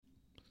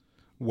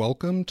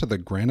Welcome to the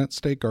Granite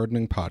State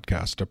Gardening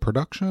Podcast, a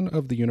production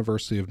of the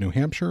University of New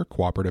Hampshire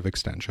Cooperative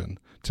Extension.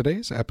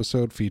 Today's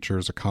episode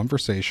features a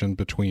conversation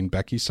between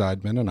Becky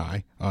Seidman and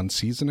I on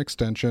season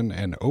extension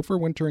and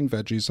overwintering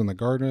veggies in the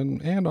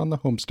garden and on the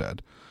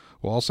homestead.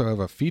 We'll also have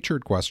a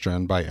featured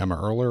question by Emma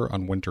Erler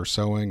on winter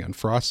sowing and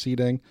frost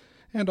seeding,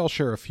 and I'll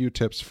share a few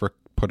tips for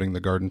putting the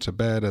garden to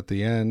bed at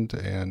the end,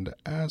 and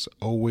as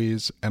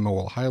always, Emma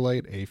will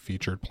highlight a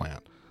featured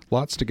plant.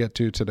 Lots to get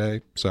to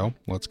today, so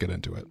let's get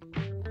into it.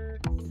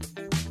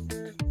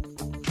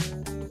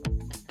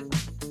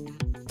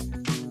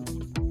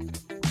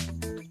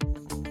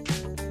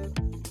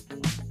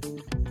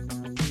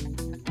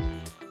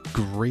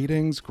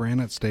 Greetings,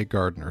 Granite State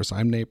Gardeners.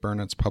 I'm Nate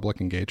Burnett's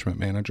Public Engagement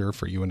Manager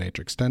for UNH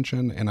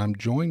Extension, and I'm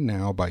joined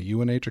now by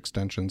UNH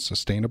Extension's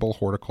Sustainable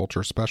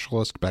Horticulture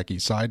Specialist, Becky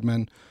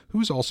Seidman,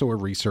 who's also a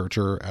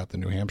researcher at the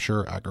New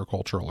Hampshire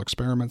Agricultural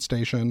Experiment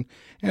Station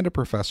and a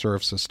professor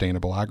of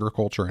sustainable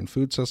agriculture and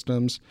food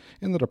systems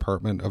in the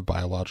Department of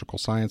Biological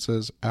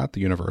Sciences at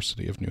the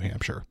University of New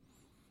Hampshire.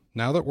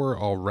 Now that we're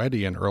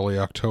already in early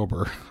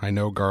October, I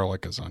know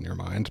garlic is on your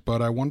mind,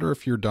 but I wonder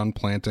if you're done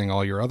planting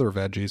all your other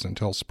veggies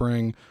until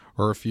spring,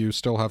 or if you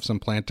still have some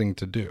planting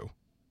to do.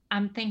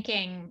 I'm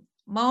thinking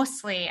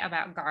mostly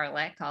about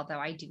garlic, although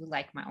I do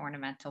like my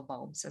ornamental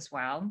bulbs as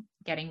well.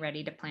 Getting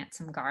ready to plant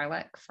some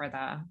garlic for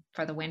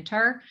the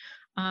winter.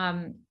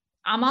 I'm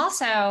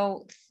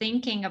also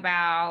thinking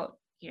about,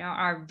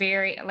 our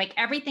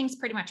everything's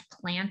pretty much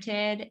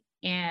planted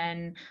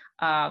in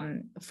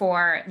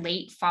for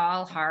late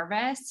fall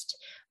harvest,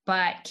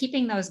 but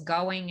keeping those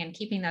going and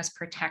keeping those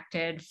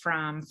protected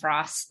from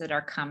frosts that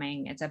are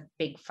coming is a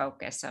big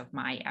focus of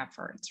my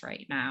efforts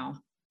right now.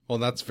 Well,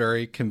 that's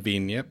very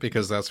convenient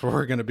because that's what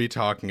we're going to be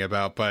talking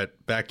about.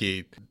 But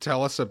Becky,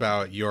 tell us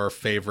about your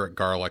favorite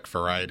garlic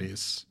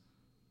varieties.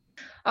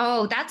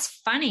 Oh, that's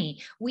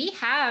funny. We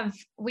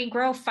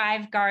grow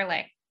 5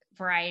 garlic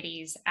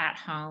varieties at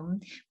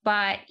home,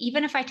 but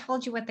even if I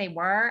told you what they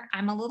were,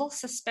 I'm a little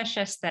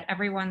suspicious that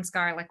everyone's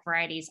garlic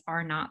varieties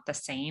are not the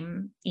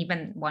same,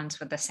 even ones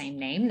with the same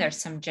name. There's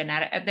some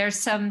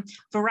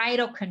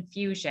varietal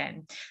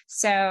confusion.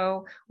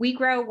 So we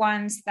grow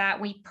ones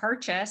that we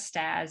purchased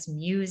as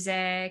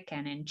Music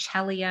and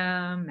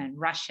Enchelium and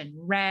Russian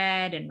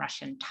Red and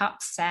Russian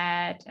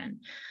Topset, and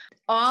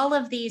all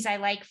of these I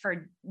like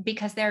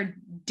because they're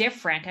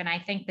different, and I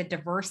think the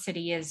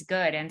diversity is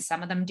good, and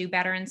some of them do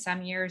better in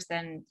some years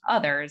than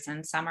others,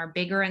 and some are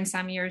bigger in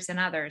some years than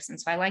others.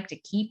 And so I like to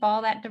keep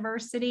all that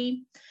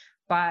diversity,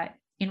 but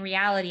in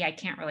reality, I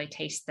can't really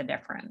taste the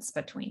difference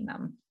between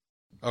them.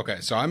 Okay,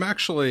 so I'm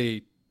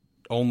actually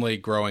only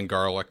growing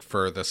garlic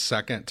for the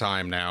second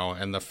time now,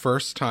 and the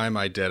first time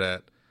I did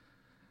it,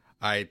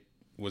 I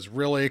was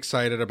really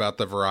excited about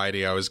the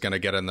variety I was going to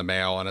get in the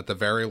mail, and at the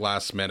very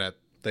last minute,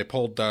 they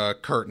pulled the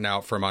curtain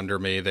out from under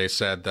me. They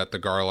said that the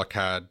garlic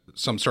had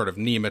some sort of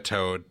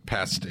nematode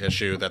pest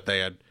issue that they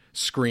had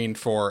screened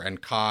for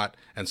and caught,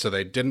 and so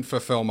they didn't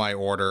fulfill my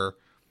order,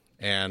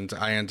 and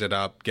I ended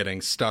up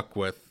getting stuck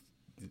with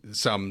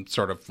some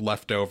sort of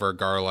leftover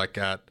garlic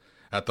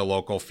at the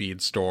local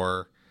feed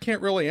store.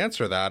 Can't really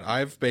answer that.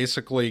 I've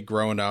basically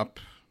grown up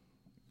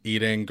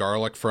eating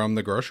garlic from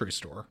the grocery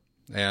store,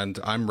 and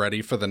I'm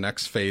ready for the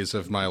next phase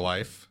of my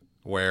life,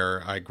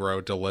 where I grow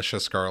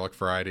delicious garlic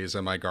varieties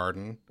in my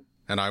garden.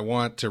 And I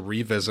want to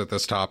revisit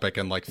this topic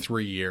in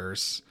 3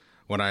 years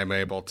when I'm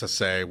able to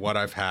say what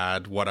I've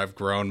had, what I've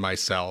grown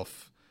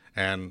myself,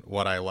 and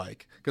what I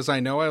like. Because I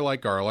know I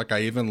like garlic.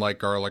 I even like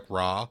garlic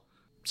raw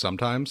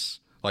sometimes,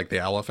 like the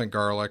elephant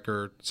garlic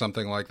or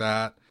something like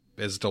that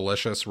is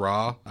delicious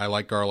raw. I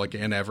like garlic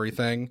in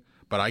everything,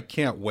 but I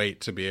can't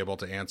wait to be able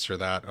to answer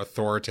that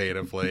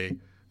authoritatively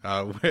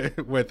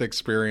with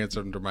experience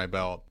under my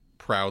belt,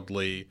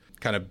 proudly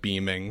kind of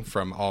beaming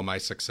from all my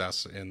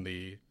success in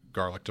the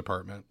garlic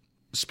department.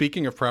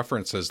 Speaking of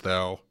preferences,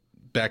 though,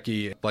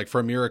 Becky,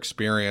 from your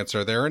experience,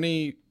 are there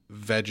any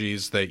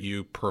veggies that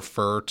you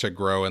prefer to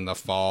grow in the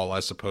fall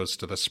as opposed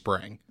to the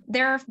spring?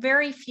 There are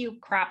very few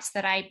crops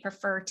that I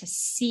prefer to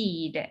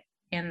seed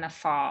in the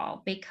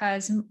fall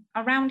because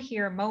around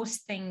here,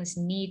 most things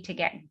need to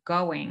get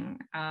going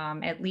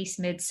at least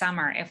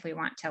midsummer if we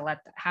want to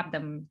have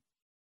them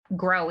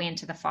grow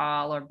into the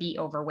fall or be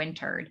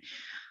overwintered.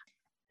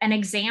 An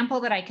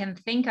example that I can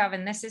think of,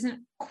 and this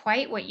isn't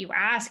quite what you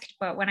asked,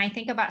 but when I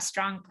think about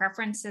strong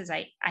preferences,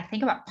 I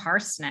think about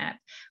parsnip,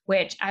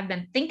 which I've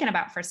been thinking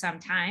about for some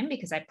time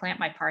because I plant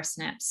my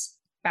parsnips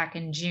back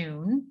in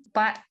June,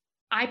 but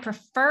I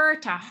prefer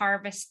to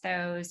harvest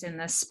those in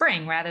the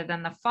spring rather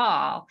than the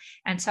fall.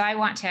 And so I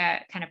want to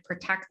kind of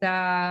protect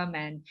them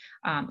and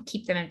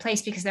keep them in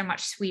place because they're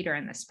much sweeter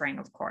in the spring,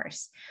 of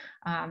course.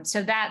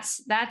 So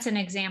that's an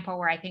example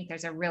where I think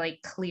there's a really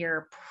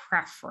clear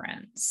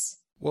preference.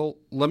 Well,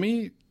 let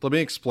me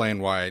explain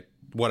what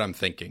I'm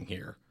thinking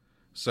here.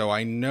 So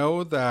I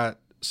know that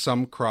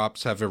some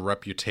crops have a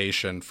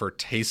reputation for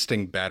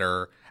tasting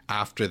better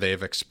after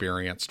they've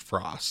experienced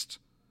frost.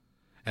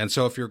 And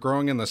so if you're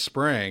growing in the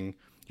spring,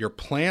 you're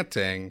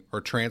planting or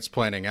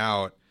transplanting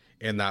out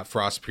in that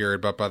frost period.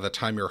 But by the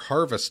time you're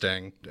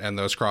harvesting and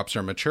those crops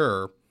are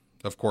mature,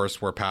 of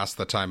course, we're past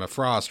the time of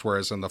frost,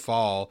 whereas in the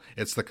fall,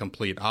 it's the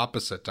complete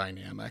opposite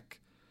dynamic.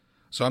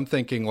 So I'm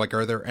thinking, like,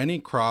 are there any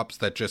crops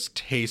that just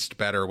taste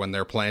better when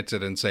they're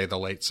planted in, say, the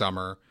late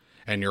summer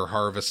and you're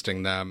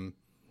harvesting them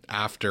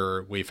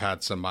after we've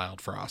had some mild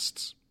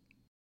frosts?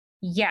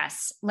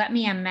 Yes. Let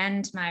me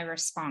amend my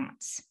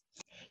response.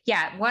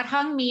 Yeah, what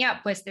hung me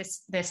up was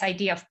this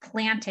idea of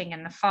planting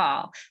in the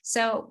fall.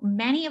 So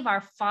many of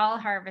our fall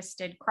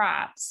harvested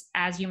crops,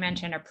 as you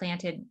mentioned, are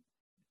planted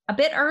a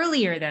bit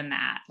earlier than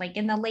that, like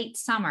in the late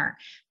summer.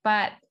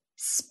 But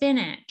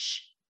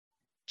spinach,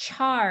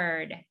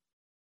 chard,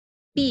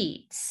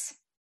 beets,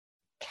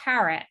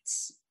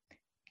 carrots,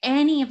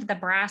 any of the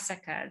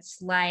brassicas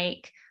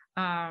like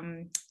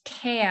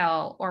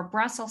kale or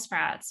Brussels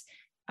sprouts,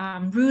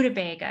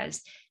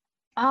 rutabagas,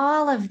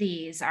 all of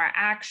these are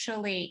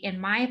actually, in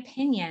my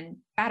opinion,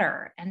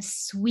 better and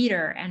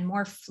sweeter and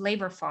more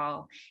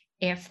flavorful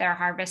if they're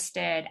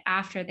harvested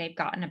after they've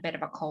gotten a bit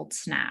of a cold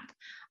snap,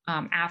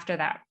 after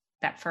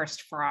that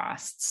first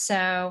frost.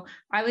 So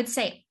I would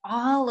say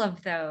all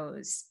of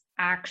those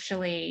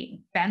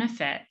actually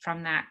benefit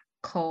from that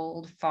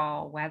cold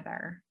fall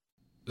weather.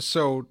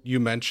 So you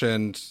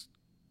mentioned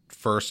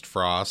first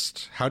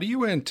frost. How do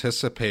you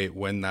anticipate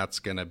when that's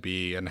going to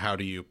be, and how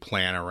do you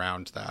plan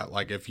around that?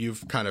 Like, if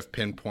you've kind of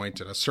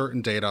pinpointed a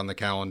certain date on the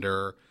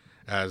calendar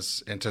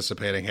as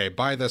anticipating, hey,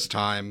 by this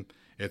time,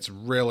 it's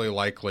really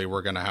likely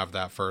we're going to have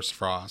that first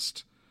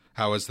frost.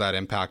 How is that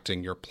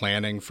impacting your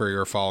planning for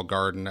your fall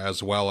garden,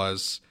 as well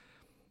as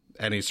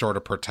any sort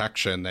of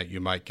protection that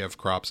you might give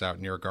crops out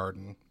in your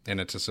garden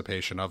in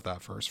anticipation of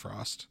that first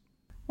frost?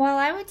 Well,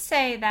 I would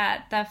say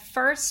that the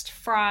first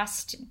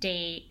frost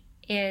date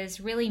is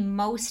really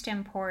most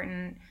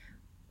important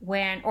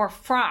or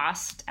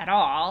frost at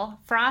all.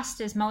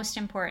 Frost is most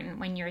important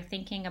when you're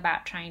thinking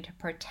about trying to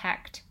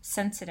protect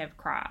sensitive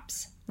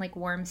crops, like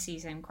warm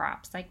season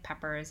crops, like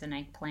peppers and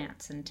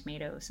eggplants and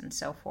tomatoes and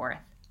so forth.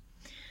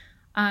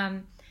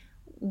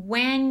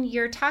 When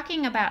you're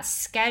talking about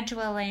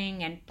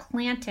scheduling and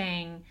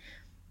planting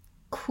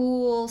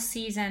cool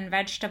season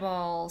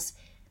vegetables,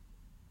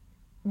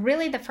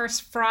 really the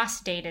first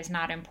frost date is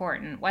not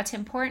important. What's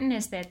important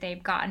is that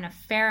they've gotten a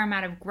fair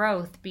amount of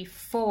growth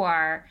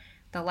before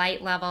the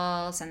light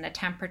levels and the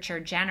temperature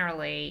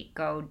generally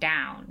go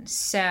down.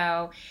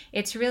 So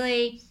it's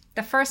really,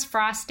 the first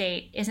frost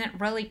date isn't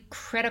really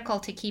critical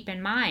to keep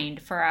in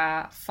mind for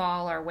a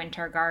fall or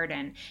winter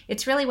garden.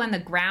 It's really when the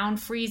ground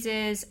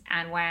freezes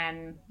and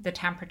when the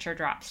temperature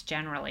drops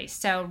generally.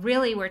 So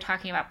really we're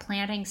talking about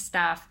planting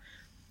stuff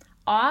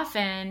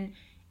often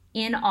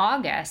in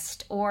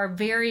August or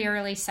very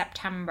early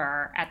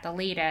September at the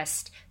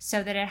latest,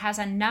 so that it has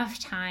enough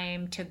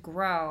time to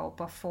grow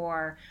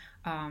before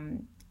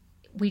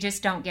we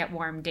just don't get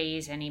warm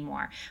days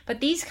anymore. But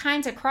these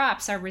kinds of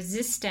crops are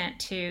resistant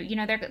to,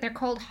 they're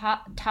cold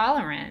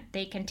tolerant.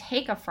 They can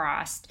take a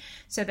frost,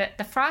 so that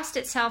the frost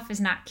itself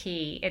is not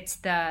key. It's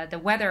the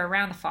weather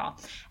around the fall.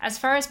 As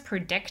far as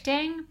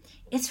predicting,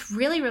 it's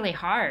really, really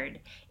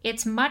hard.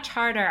 It's much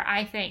harder,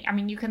 I think. I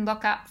mean, you can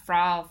look up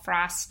fall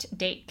frost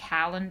date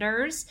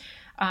calendars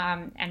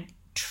and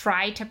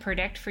try to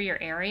predict for your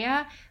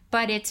area,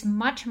 but it's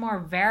much more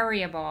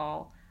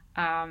variable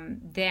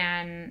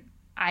than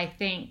I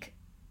think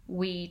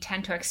we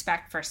tend to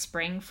expect for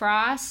spring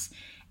frosts.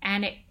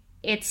 And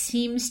it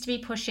seems to be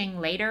pushing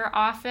later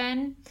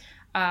often.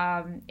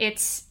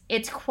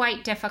 It's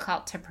quite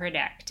difficult to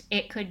predict.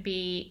 It could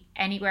be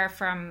anywhere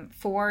from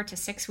 4 to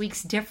 6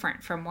 weeks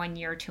different from one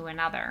year to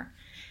another.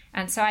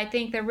 And so I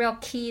think the real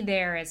key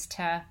there is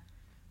to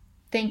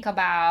think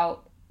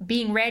about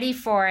being ready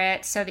for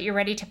it so that you're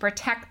ready to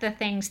protect the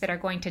things that are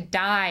going to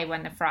die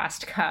when the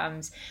frost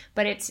comes.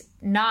 But it's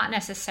not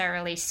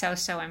necessarily so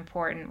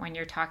important when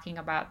you're talking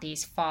about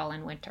these fall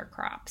and winter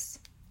crops.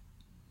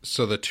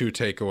 So the two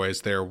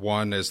takeaways there,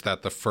 one is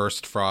that the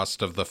first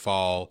frost of the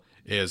fall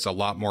is a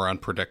lot more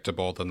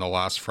unpredictable than the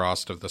last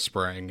frost of the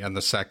spring. And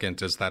the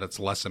second is that it's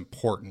less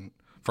important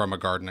from a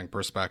gardening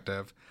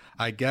perspective.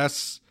 I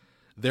guess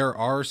there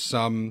are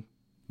some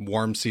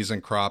warm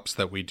season crops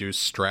that we do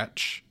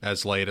stretch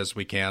as late as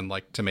we can,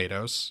 like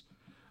tomatoes,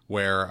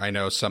 where I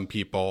know some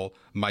people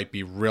might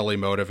be really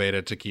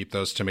motivated to keep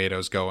those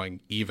tomatoes going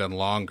even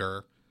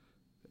longer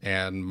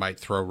and might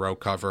throw row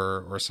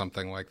cover or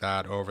something like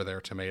that over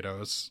their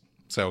tomatoes.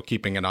 So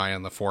keeping an eye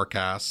on the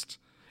forecast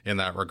in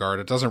that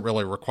regard. It doesn't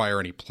really require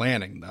any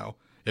planning, though.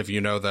 If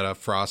you know that a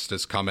frost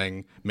is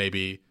coming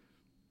maybe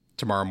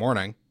tomorrow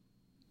morning,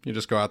 you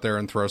just go out there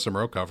and throw some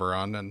row cover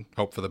on and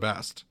hope for the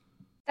best.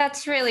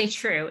 That's really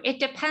true. It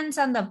depends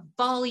on the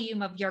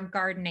volume of your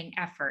gardening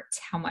efforts,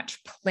 how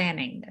much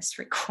planning this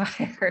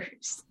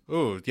requires.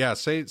 Ooh, yeah.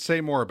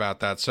 Say more about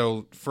that.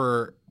 So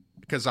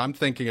because I'm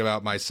thinking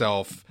about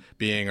myself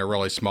being a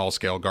really small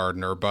scale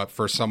gardener, but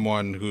for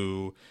someone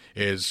who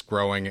is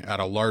growing at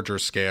a larger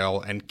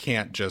scale and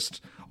can't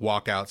just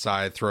walk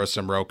outside, throw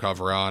some row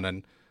cover on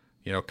and,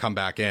 come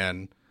back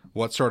in,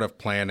 what sort of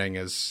planning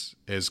is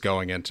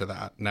going into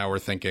that? Now we're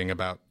thinking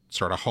about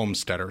sort of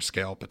homesteader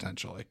scale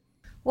potentially.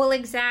 Well,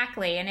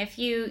 exactly. And if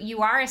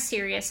you are a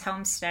serious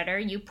homesteader,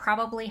 you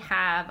probably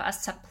have a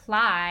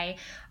supply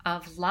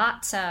of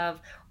lots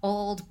of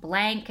old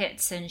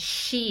blankets and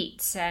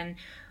sheets and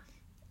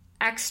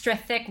extra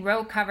thick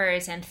row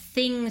covers and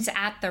things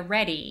at the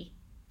ready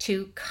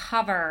to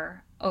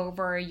cover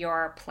over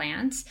your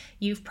plants.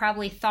 You've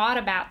probably thought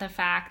about the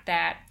fact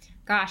that,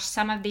 gosh,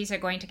 some of these are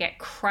going to get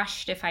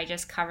crushed if I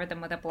just cover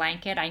them with a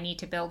blanket. I need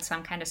to build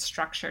some kind of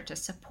structure to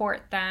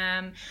support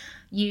them.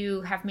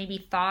 You have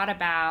maybe thought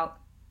about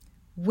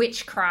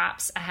which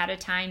crops ahead of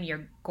time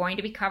you're going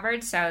to be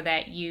covered so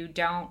that you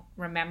don't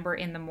remember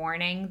in the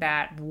morning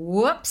that,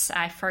 whoops,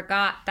 I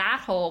forgot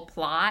that whole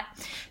plot.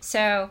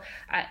 So,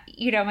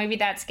 maybe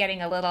that's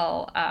getting a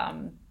little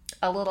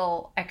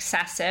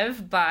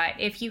excessive, but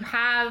if you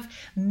have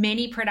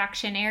many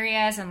production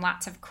areas and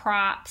lots of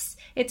crops,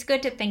 it's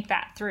good to think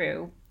that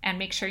through and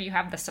make sure you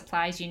have the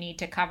supplies you need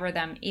to cover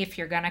them if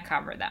you're going to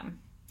cover them.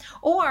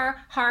 Or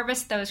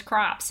harvest those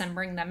crops and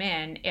bring them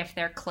in if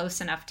they're close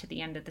enough to the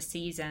end of the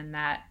season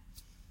that,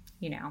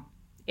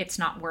 it's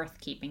not worth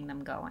keeping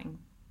them going.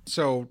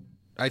 So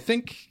I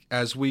think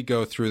as we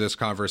go through this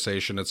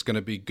conversation, it's going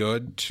to be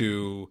good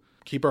to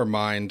keep our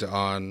mind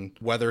on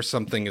whether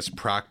something is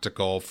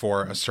practical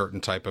for a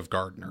certain type of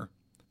gardener.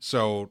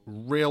 So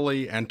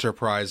really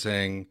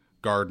enterprising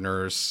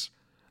gardeners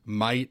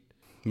might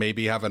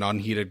maybe have an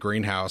unheated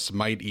greenhouse,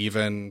 might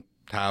even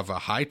have a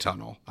high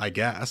tunnel, I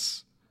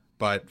guess.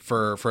 But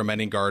for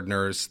many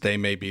gardeners, they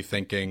may be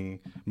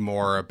thinking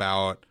more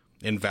about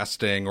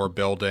investing or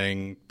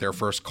building their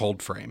first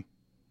cold frame,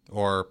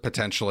 or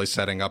potentially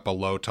setting up a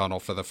low tunnel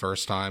for the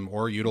first time,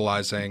 or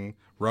utilizing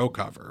row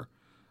cover.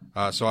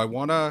 So I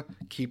want to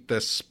keep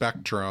this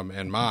spectrum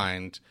in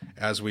mind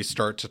as we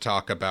start to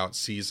talk about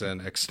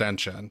season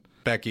extension.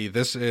 Becky,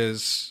 this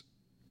is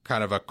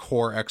kind of a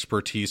core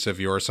expertise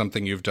of yours,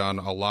 something you've done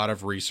a lot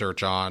of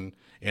research on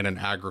in an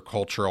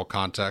agricultural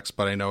context,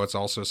 but I know it's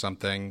also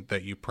something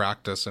that you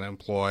practice and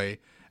employ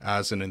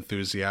as an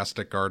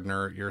enthusiastic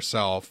gardener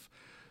yourself.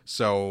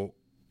 So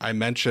I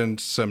mentioned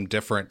some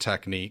different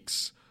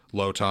techniques: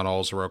 low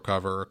tunnels, row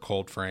cover,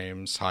 cold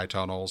frames, high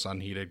tunnels,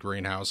 unheated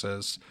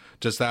greenhouses.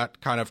 Does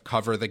that kind of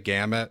cover the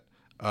gamut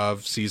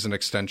of season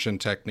extension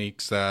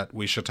techniques that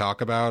we should talk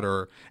about,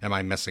 or am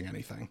I missing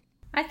anything?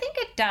 I think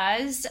it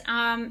does.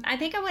 I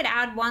think I would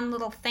add one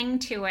little thing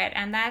to it,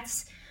 and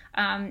that's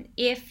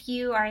if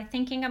you are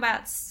thinking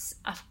about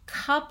a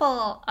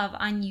couple of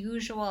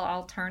unusual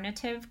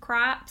alternative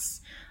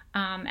crops,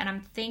 and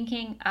I'm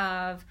thinking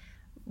of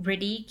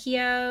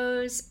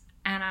radicchios,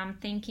 and I'm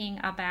thinking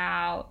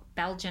about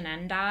Belgian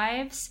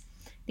endives.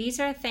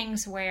 These are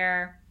things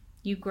where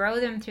you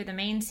grow them through the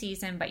main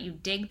season, but you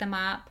dig them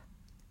up,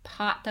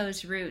 pot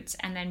those roots,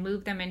 and then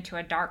move them into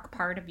a dark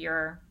part of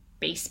your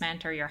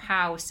basement or your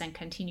house and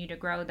continue to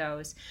grow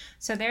those.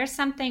 So there's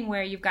something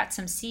where you've got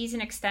some season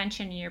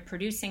extension and you're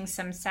producing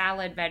some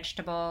salad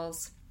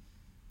vegetables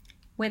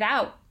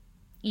without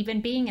even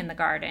being in the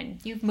garden.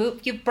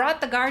 You've brought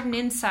the garden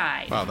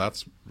inside. Wow,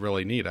 that's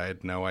really neat. I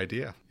had no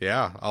idea.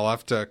 Yeah, I'll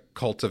have to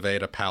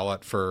cultivate a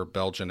palate for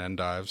Belgian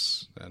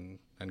endives and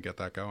get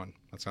that going.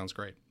 That sounds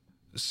great.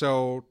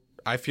 So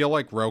I feel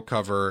like row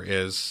cover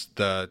is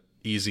the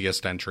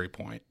easiest entry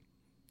point.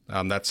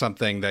 That's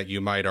something that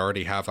you might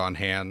already have on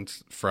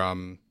hand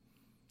from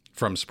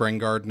spring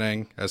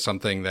gardening, as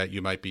something that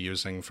you might be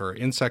using for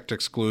insect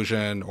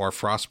exclusion or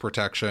frost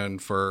protection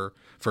for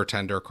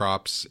tender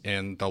crops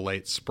in the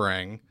late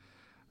spring.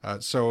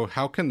 So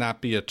how can that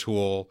be a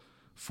tool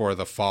for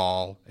the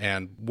fall,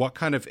 and what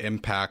kind of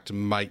impact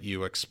might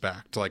you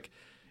expect? Like,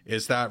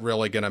 is that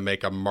really going to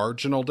make a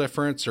marginal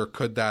difference, or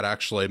could that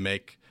actually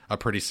make a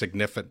pretty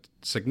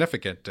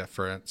significant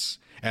difference?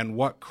 And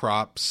what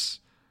crops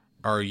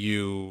are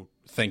you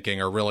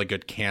thinking are really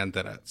good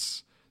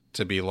candidates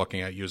to be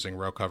looking at using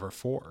row cover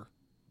for?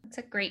 That's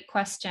a great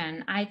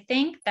question. I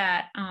think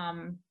that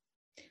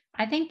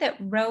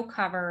row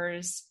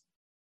covers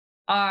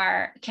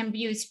can be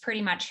used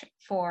pretty much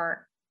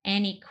for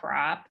any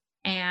crop,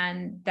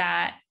 and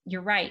that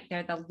you're right,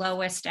 they're the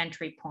lowest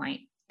entry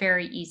point,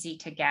 very easy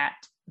to get,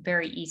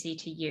 very easy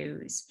to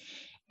use.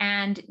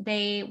 And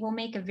they will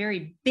make a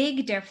very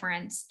big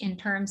difference in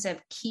terms of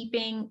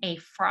keeping a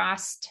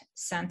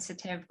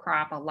frost-sensitive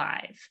crop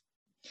alive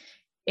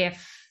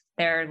if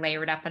they're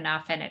layered up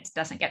enough and it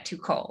doesn't get too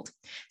cold.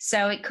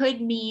 So it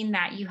could mean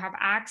that you have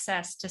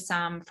access to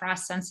some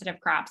frost-sensitive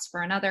crops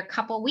for another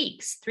couple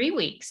weeks, 3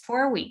 weeks,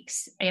 4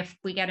 weeks, if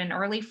we get an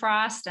early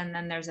frost and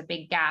then there's a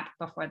big gap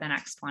before the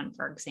next one,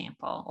 for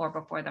example, or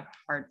before the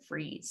hard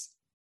freeze.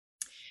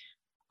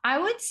 I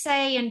would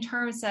say in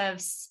terms of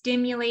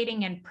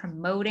stimulating and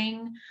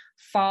promoting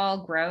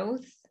fall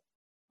growth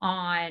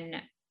on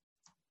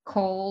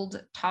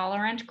cold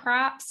tolerant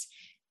crops,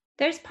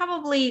 there's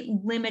probably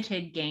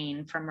limited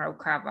gain from row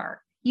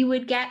cover. You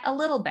would get a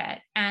little bit,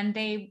 and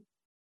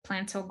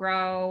plants will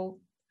grow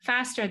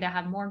faster. They'll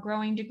have more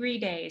growing degree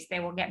days. They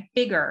will get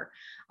bigger.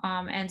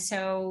 And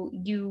so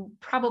you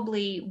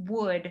probably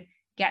would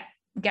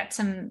get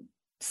some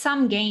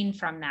some gain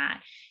from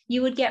that.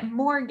 You would get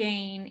more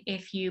gain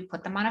if you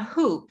put them on a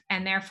hoop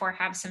and therefore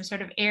have some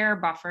sort of air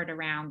buffered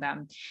around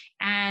them.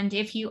 And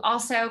if you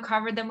also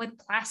covered them with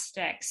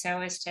plastic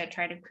so as to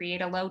try to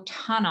create a low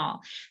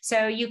tunnel.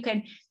 So you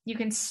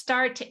can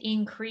start to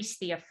increase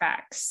the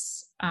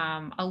effects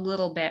a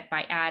little bit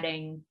by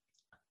adding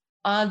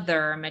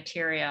other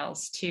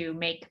materials to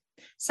make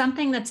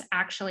something that's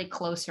actually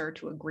closer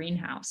to a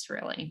greenhouse,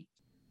 really.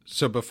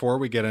 So before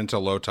we get into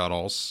low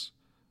tunnels,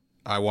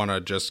 I want to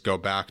just go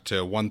back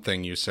to one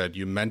thing you said.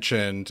 You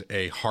mentioned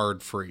a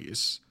hard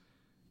freeze.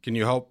 Can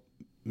you help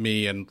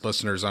me and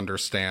listeners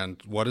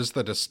understand what is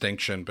the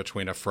distinction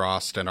between a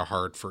frost and a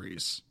hard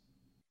freeze?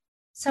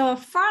 So a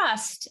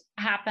frost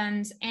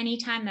happens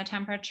anytime the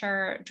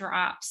temperature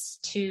drops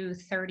to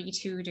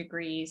 32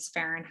 degrees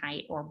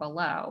Fahrenheit or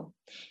below.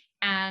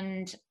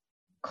 And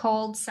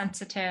cold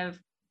sensitive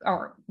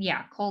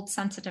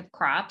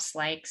crops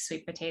like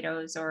sweet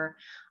potatoes or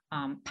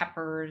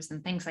peppers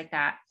and things like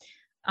that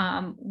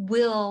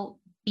will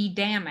be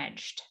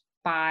damaged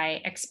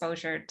by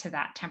exposure to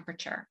that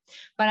temperature.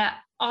 But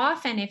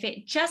often if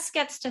it just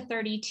gets to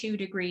 32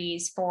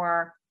 degrees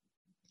for,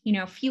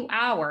 a few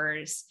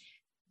hours,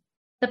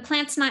 the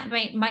plants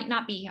might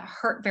not be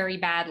hurt very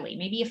badly.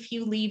 Maybe a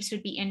few leaves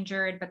would be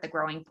injured, but the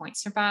growing point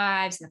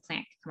survives and the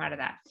plant can come out of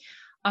that.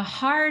 A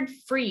hard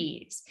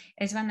freeze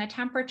is when the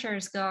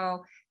temperatures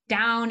go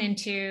down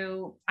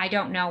into, I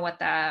don't know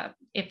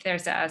if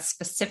there's a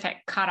specific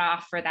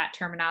cutoff for that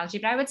terminology,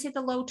 but I would say the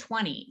low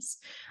 20s.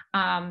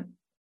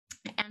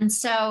 And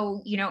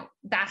so,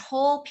 that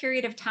whole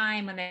period of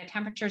time when the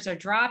temperatures are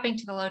dropping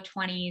to the low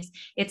 20s,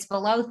 it's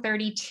below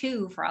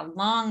 32 for a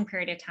long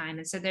period of time.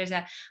 And so there's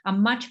a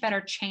much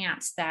better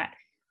chance that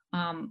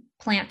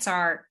plants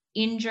are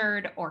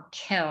injured or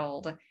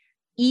killed,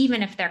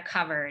 even if they're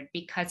covered,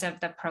 because of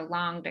the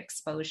prolonged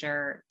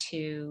exposure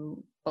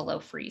to below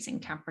freezing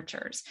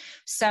temperatures.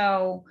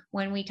 So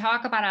when we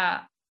talk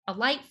about a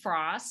light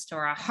frost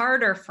or a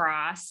harder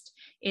frost,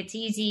 it's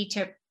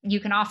you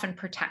can often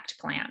protect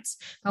plants.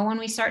 But when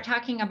we start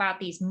talking about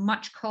these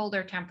much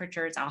colder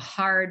temperatures, a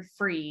hard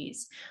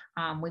freeze,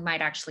 we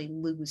might actually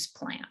lose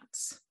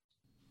plants.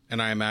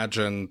 And I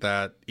imagine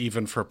that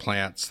even for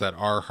plants that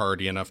are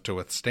hardy enough to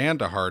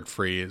withstand a hard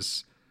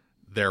freeze,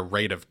 their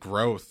rate of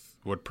growth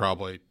would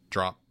probably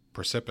drop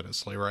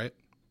precipitously, right?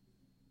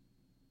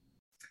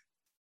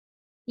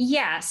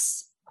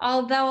 Yes.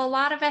 Although a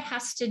lot of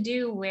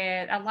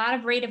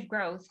rate of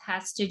growth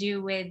has to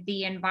do with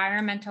the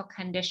environmental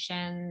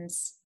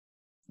conditions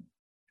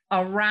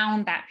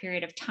around that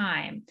period of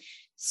time.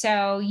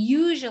 So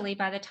usually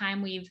by the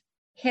time we've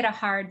hit a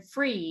hard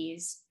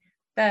freeze,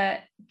 the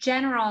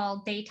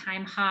general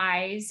daytime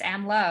highs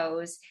and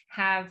lows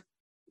have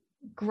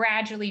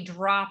gradually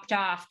dropped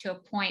off to a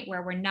point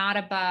where we're not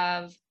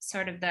above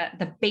sort of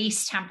the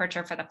base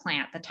temperature for the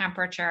plant, the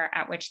temperature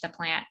at which the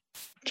plant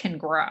can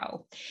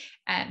grow.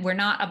 And we're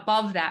not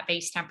above that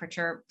base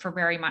temperature for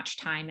very much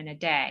time in a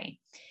day.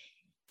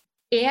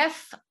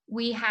 If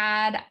we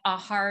had a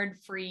hard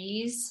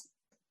freeze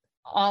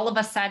all of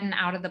a sudden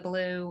out of the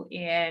blue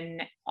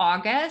in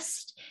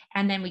August,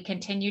 and then we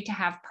continue to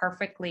have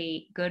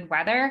perfectly good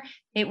weather,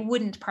 it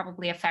wouldn't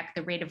probably affect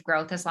the rate of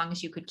growth as long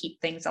as you could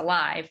keep things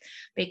alive,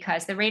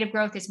 because the rate of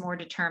growth is more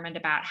determined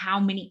about how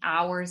many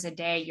hours a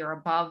day you're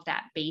above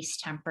that base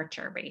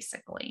temperature,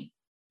 basically.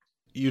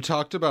 You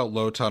talked about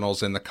low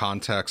tunnels in the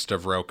context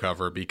of row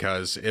cover,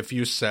 because if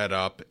you set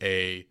up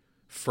a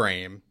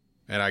frame,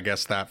 and I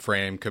guess that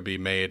frame could be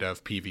made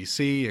of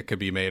PVC, it could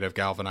be made of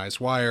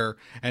galvanized wire,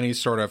 any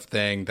sort of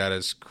thing that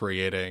is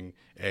creating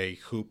a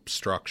hoop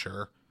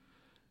structure.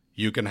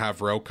 You can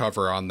have row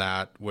cover on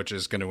that, which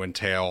is going to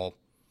entail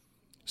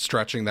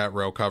stretching that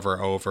row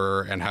cover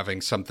over and having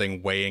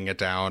something weighing it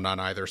down on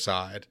either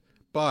side.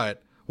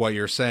 But what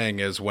you're saying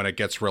is when it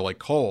gets really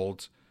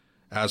cold,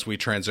 as we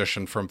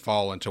transition from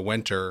fall into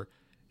winter,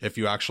 if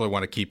you actually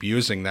want to keep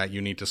using that,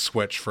 you need to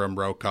switch from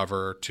row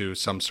cover to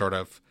some sort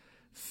of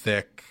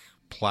thick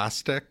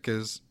plastic.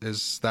 Is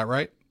that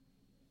right?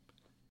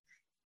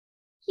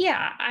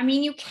 Yeah, I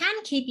mean, you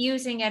can keep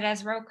using it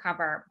as row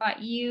cover,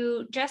 but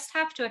you just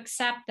have to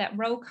accept that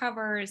row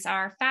covers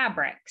are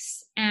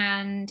fabrics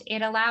and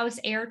it allows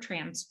air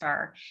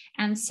transfer.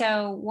 And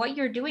so what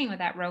you're doing with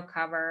that row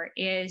cover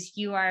is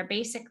you are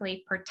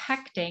basically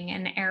protecting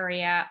an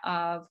area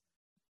of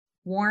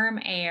warm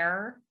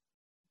air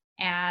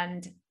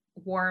and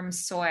warm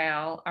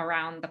soil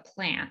around the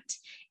plant,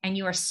 and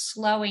you are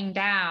slowing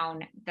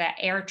down the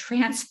air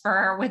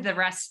transfer with the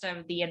rest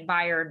of the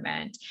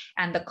environment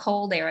and the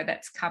cold air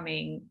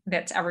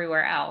that's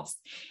everywhere else.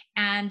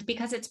 And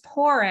because it's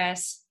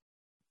porous,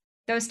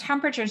 those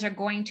temperatures are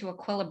going to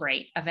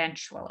equilibrate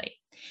eventually.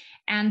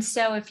 And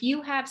so if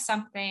you have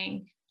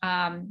something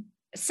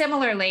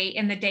similarly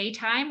in the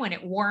daytime when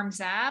it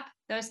warms up,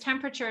 those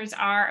temperatures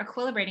are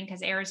equilibrating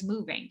because air is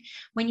moving.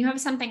 When you have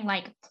something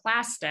like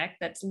plastic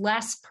that's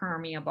less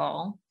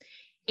permeable,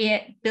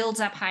 it builds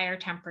up higher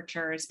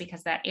temperatures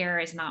because that air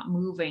is not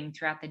moving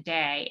throughout the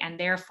day. And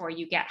therefore,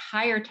 you get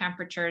higher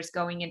temperatures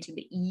going into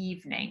the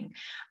evening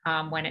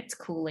when it's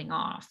cooling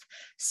off.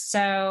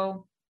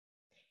 So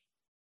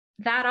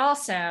that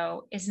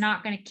also is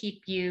not going to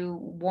keep you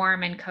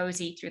warm and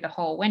cozy through the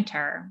whole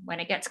winter. When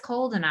it gets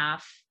cold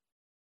enough,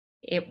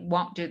 it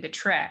won't do the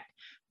trick,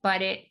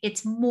 but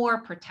it's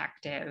more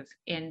protective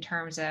in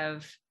terms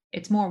of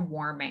it's more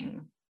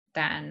warming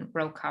than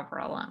row cover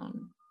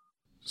alone.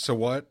 So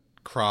what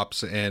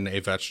crops in a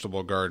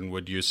vegetable garden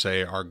would you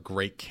say are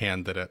great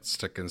candidates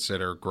to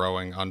consider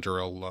growing under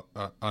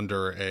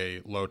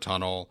a low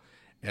tunnel,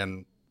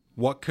 and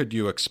what could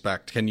you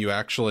expect? Can you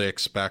actually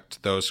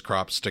expect those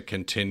crops to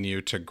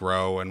continue to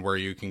grow and where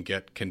you can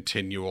get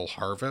continual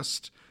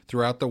harvest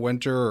throughout the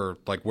winter, or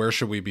like where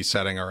should we be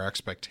setting our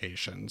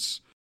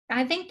expectations?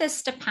 I think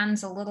this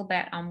depends a little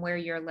bit on where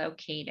you're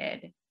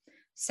located.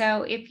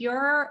 So if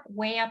you're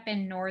way up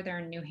in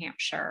northern New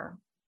Hampshire,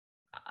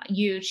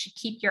 you should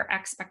keep your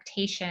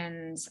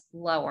expectations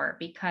lower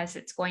because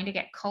it's going to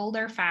get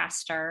colder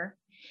faster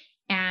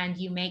and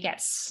you may get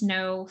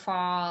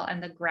snowfall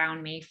and the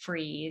ground may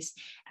freeze.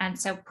 And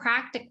so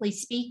practically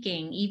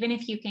speaking, even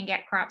if you can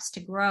get crops to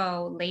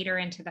grow later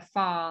into the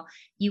fall,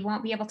 you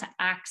won't be able to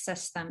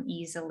access them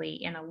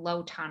easily in a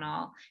low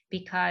tunnel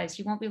because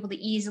you won't be able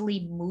to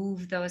easily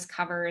move those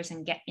covers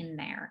and get in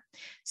there.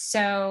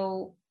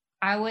 So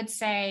I would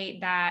say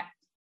that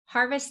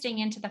harvesting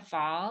into the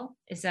fall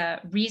is a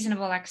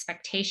reasonable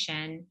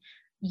expectation.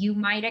 You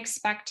might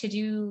expect to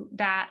do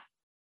that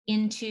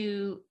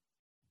into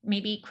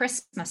maybe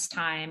Christmas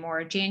time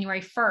or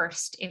January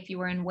 1st. If you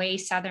were in way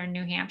southern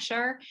New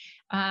Hampshire,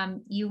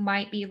 you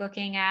might be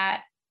looking at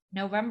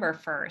November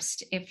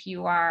 1st. If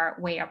you are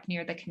way up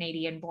near the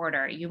Canadian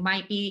border,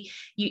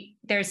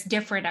 there's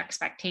different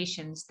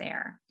expectations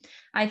there.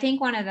 I think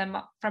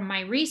from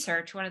my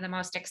research, one of the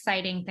most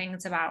exciting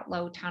things about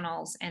low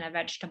tunnels in a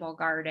vegetable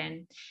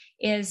garden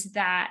is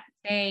that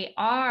they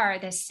are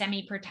the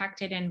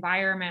semi-protected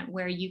environment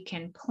where you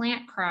can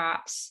plant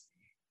crops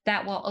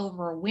that will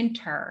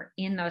overwinter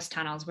in those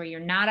tunnels where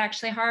you're not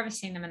actually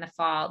harvesting them in the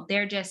fall.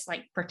 They're just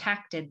like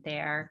protected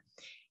there.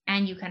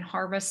 And you can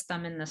harvest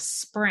them in the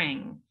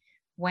spring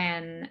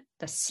when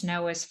the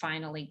snow is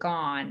finally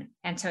gone.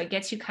 And so it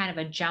gets you kind of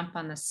a jump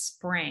on the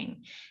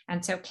spring.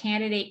 And so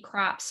candidate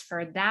crops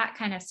for that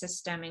kind of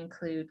system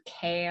include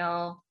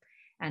kale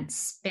and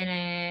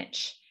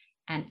spinach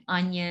and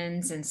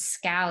onions and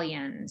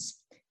scallions,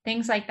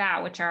 things like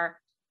that, which are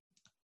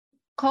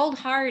cold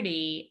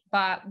hardy,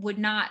 but we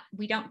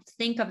don't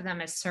think of them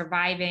as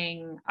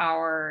surviving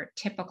our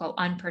typical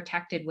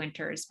unprotected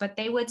winters, but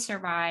they would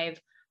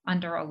survive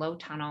under a low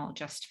tunnel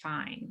just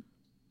fine.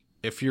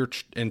 If you're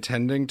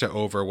intending to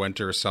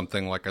overwinter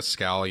something like a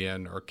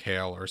scallion or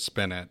kale or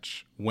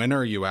spinach, when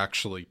are you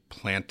actually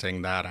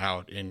planting that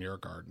out in your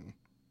garden?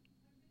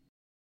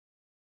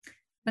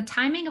 The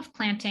timing of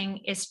planting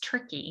is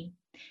tricky,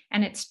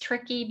 and it's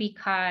tricky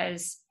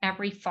because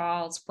every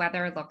fall's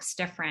weather looks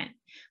different.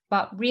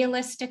 But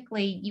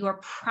realistically, you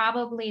are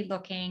probably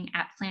looking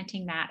at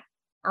planting that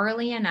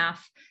early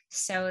enough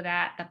so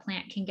that the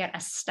plant can get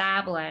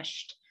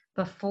established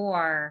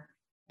before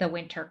the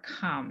winter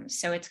comes.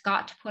 So it's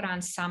got to put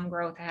on some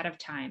growth ahead of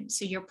time.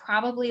 So you're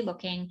probably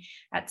looking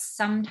at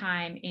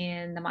sometime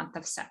in the month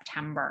of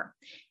September.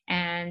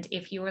 And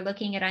if you were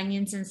looking at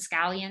onions and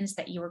scallions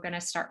that you were going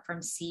to start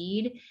from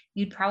seed,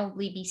 you'd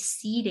probably be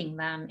seeding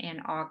them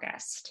in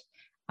August.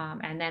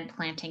 And then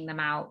planting them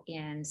out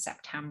in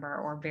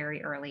September or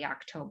very early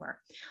October.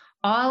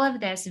 All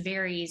of this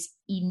varies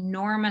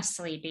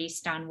enormously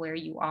based on where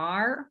you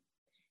are,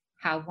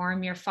 how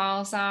warm your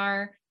falls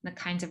are, the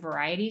kinds of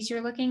varieties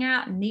you're looking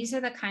at. And these are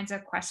the kinds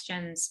of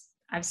questions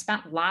I've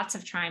spent lots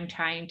of time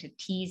trying to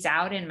tease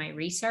out in my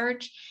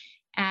research.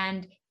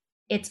 And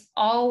it's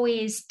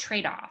always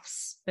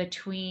trade-offs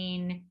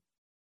between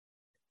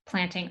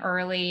planting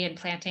early and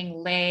planting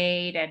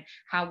late and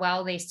how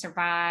well they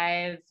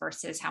survive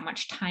versus how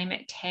much time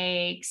it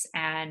takes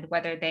and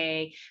whether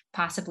they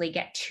possibly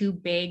get too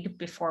big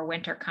before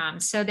winter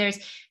comes. So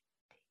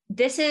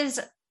this is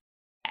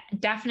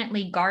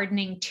definitely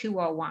gardening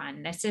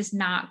 201. This is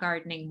not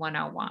gardening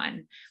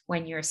 101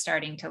 when you're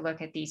starting to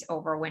look at these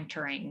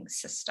overwintering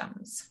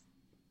systems.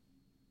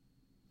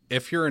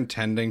 If you're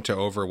intending to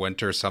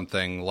overwinter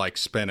something like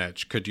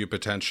spinach, could you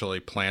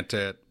potentially plant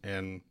it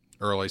in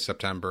early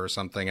September or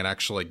something and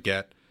actually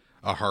get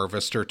a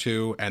harvest or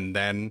two and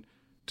then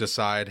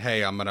decide,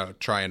 hey, I'm going to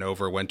try and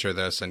overwinter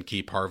this and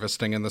keep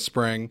harvesting in the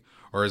spring?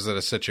 Or is it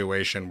a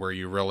situation where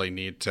you really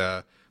need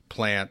to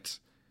plant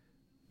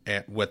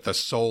with the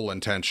sole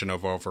intention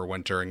of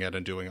overwintering it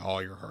and doing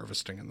all your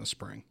harvesting in the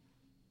spring?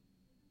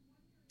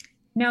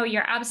 No,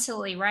 you're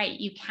absolutely right.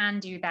 You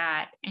can do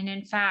that. And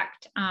in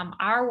fact,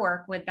 our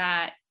work with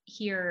that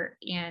here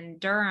in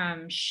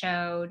Durham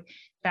showed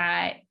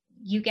that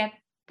you get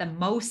the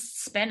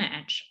most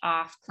spinach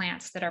off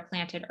plants that are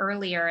planted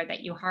earlier that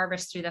you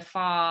harvest through the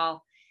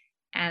fall,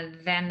 and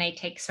then they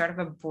take sort of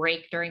a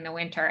break during the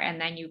winter,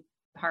 and then you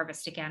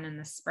harvest again in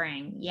the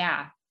spring.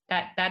 Yeah,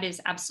 that is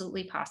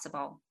absolutely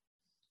possible.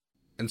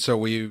 And so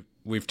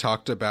we've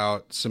talked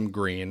about some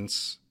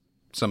greens,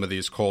 some of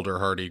these colder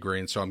hardy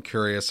greens. So I'm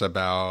curious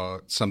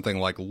about something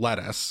like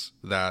lettuce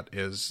that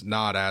is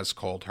not as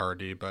cold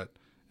hardy, but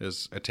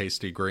is a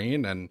tasty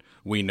green. And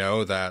we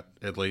know that,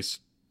 at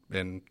least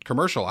in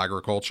commercial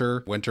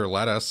agriculture, winter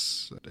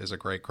lettuce is a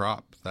great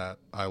crop that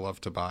I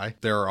love to buy.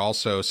 There are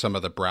also some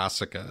of the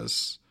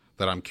brassicas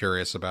that I'm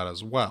curious about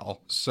as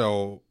well.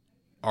 So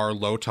are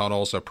low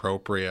tunnels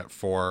appropriate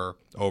for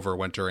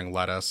overwintering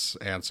lettuce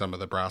and some of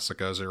the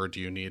brassicas, or do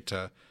you need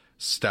to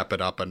step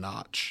it up a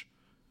notch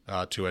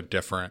to a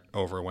different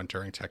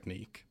overwintering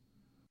technique?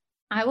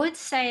 I would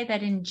say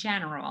that in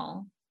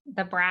general,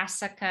 the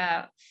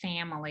brassica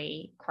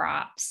family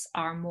crops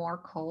are more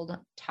cold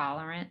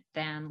tolerant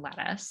than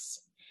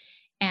lettuce.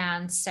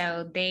 And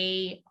so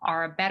they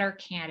are a better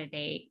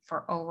candidate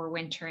for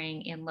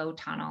overwintering in low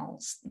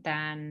tunnels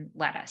than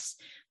lettuce.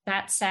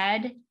 That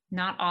said,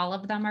 not all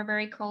of them are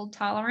very cold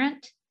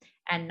tolerant,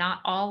 and not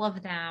all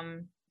of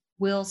them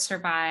will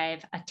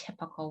survive a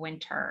typical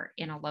winter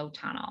in a low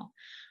tunnel.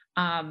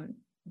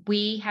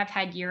 We have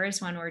had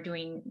years when we're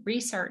doing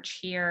research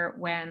here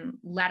when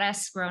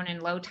lettuce grown in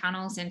low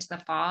tunnels into the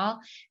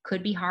fall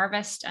could be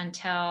harvested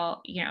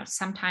until,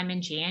 sometime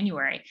in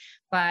January.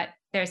 But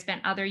there's been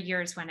other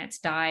years when it's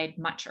died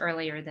much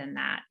earlier than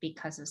that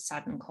because of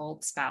sudden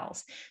cold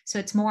spells. So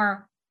it's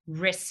more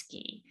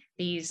risky.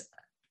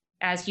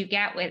 As you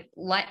get with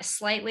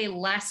slightly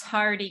less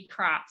hardy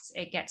crops,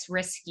 it gets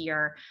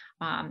riskier,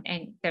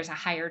 and there's a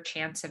higher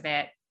chance of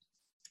it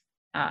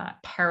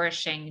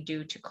perishing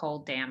due to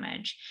cold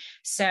damage.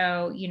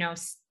 So,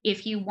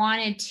 if you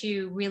wanted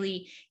to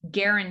really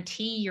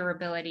guarantee your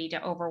ability to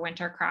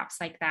overwinter crops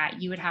like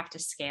that, you would have to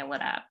scale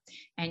it up,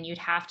 and you'd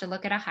have to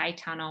look at a high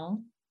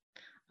tunnel,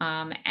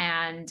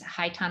 and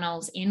high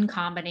tunnels in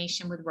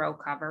combination with row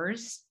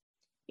covers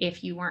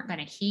if you weren't going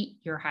to heat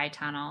your high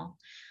tunnel.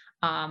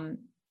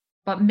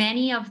 But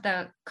many of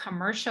the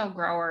commercial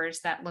growers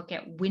that look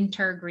at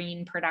winter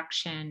green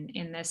production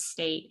in this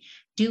state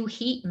do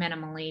heat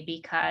minimally,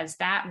 because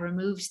that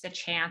removes the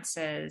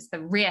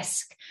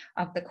risk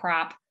of the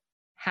crop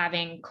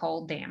having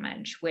cold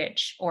damage,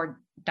 or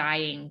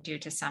dying due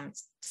to some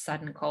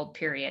sudden cold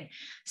period.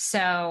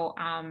 So,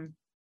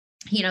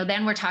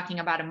 then we're talking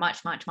about a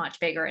much, much, much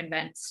bigger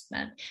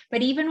investment.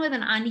 But even with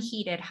an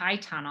unheated high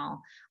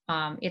tunnel,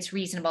 it's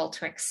reasonable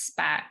to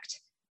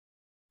expect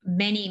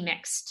many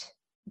mixed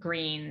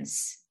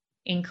greens,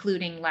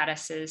 including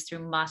lettuces,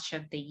 through much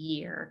of the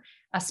year,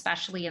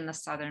 especially in the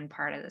southern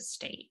part of the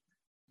state.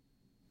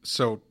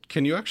 So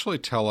can you actually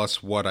tell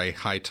us what a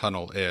high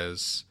tunnel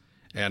is?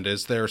 And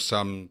is there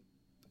some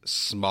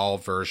small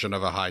version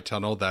of a high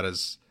tunnel that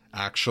is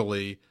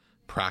actually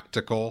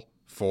practical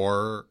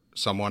for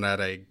someone at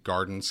a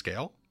garden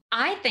scale?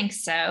 I think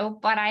so,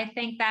 but I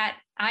think that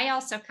I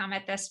also come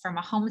at this from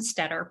a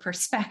homesteader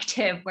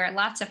perspective, where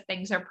lots of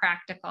things are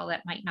practical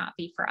that might not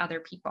be for other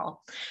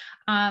people.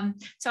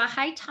 So a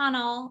high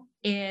tunnel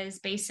is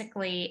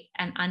basically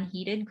an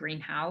unheated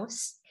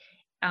greenhouse.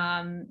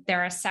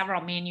 There are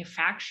several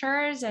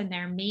manufacturers, and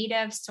they're made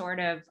of sort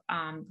of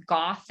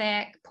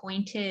Gothic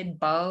pointed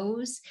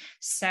bows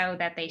so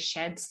that they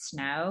shed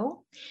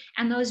snow.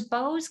 And those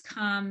bows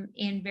come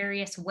in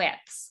various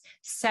widths.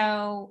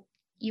 So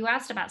you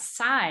asked about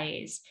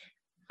size.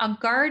 A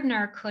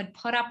gardener could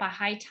put up a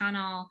high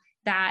tunnel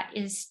that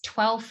is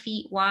 12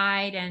 feet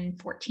wide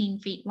and 14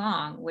 feet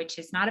long, which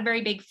is not a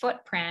very big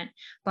footprint,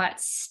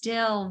 but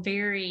still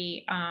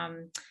very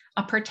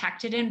a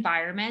protected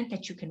environment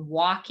that you can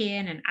walk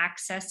in and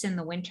access in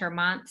the winter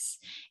months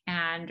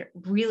and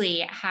really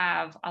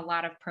have a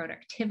lot of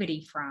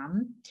productivity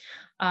from.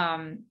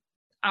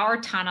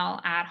 Our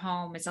tunnel at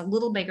home is a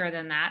little bigger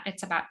than that.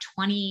 It's about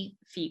 20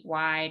 feet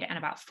wide and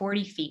about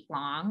 40 feet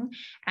long.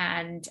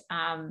 And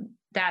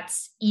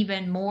that's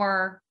even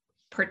more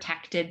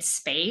protected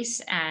space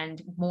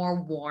and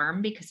more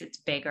warm because it's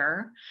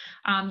bigger.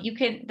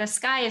 The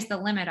sky is the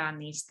limit on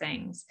these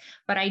things.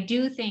 But I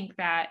do think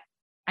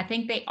I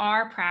think they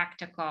are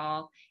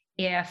practical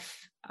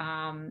if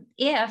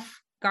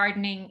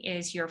gardening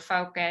is your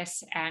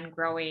focus and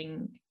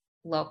growing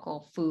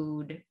local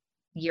food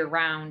year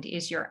round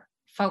is your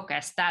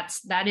focus.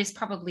 That is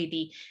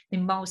probably the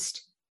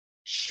most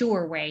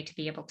sure way to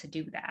be able to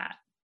do that.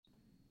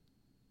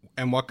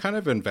 And what kind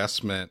of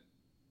investment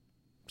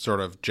sort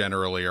of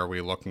generally are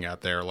we looking at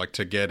there, like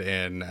to get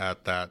in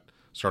at that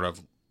sort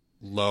of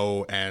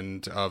low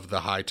end of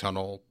the high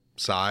tunnel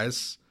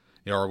size?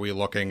 Are we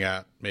looking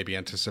at maybe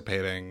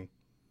anticipating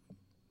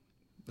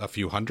a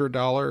few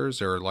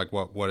 $100s, or like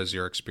what does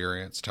your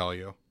experience tell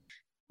you?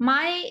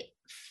 My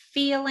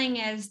feeling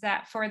is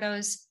that for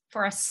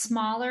a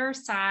smaller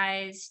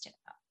sized,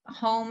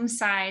 home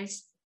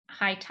sized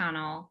high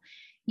tunnel,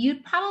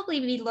 you'd probably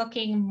be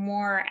looking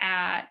more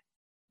at,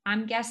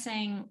 I'm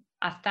guessing,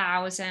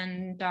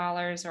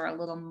 $1,000 or a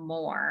little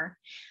more.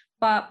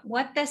 But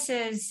what this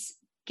is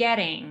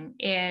getting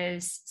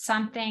is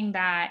something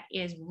that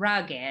is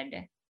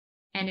rugged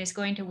and is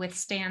going to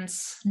withstand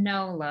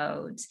snow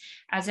loads,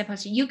 as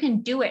opposed to, you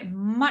can do it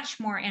much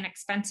more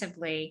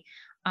inexpensively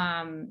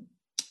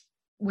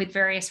with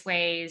various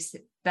ways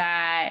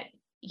that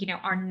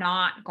are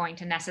not going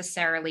to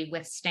necessarily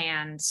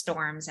withstand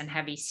storms and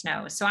heavy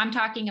snow. So I'm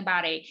talking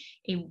about a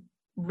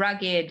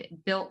rugged,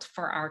 built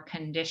for our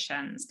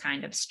conditions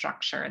kind of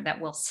structure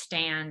that will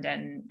stand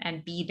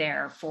and be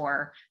there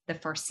for the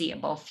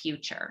foreseeable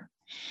future.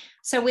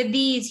 So with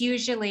these,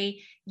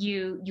 usually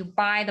you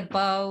buy the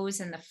bows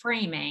and the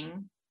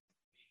framing,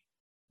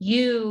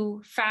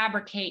 you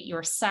fabricate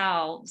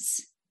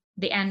yourselves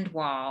the end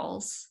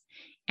walls,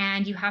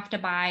 and you have to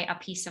buy a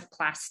piece of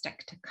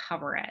plastic to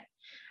cover it.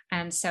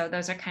 And so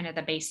those are kind of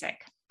the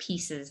basic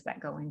pieces that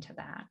go into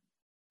that.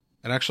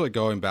 And actually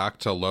going back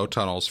to low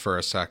tunnels for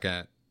a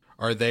second,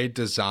 are they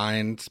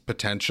designed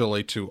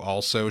potentially to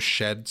also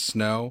shed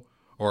snow?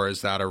 Or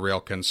is that a real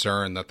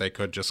concern that they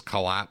could just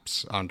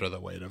collapse under the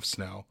weight of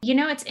snow?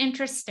 It's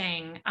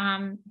interesting.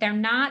 They're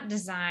not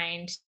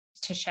designed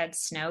to shed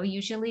snow.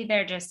 Usually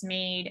they're just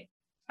made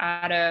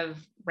out of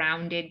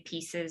rounded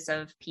pieces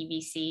of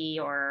PVC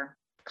or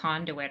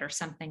conduit or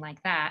something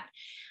like that.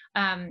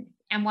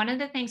 And one of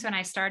the things when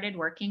I started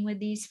working with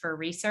these for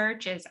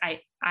research is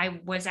I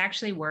was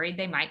actually worried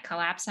they might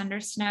collapse under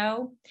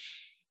snow,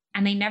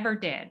 and they never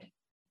did.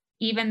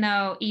 Even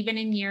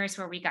in years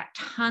where we got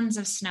tons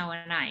of snow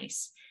and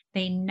ice,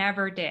 they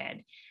never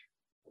did.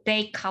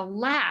 They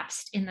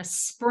collapsed in the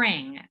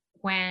spring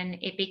when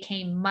it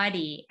became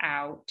muddy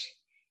out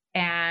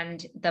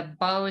and the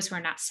bows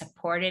were not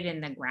supported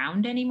in the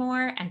ground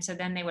anymore. And so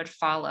then they would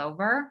fall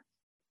over.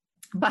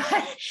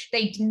 But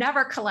they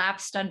never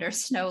collapsed under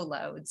snow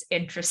loads,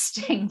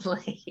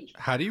 interestingly.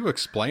 How do you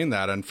explain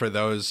that? And for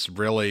those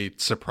really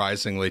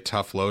surprisingly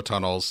tough low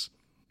tunnels,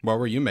 what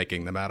were you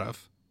making them out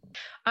of?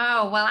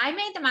 Oh, well, I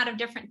made them out of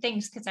different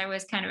things because I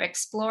was kind of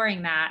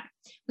exploring that.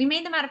 We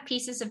made them out of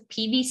pieces of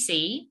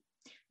PVC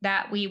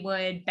that we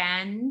would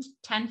bend,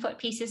 10-foot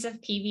pieces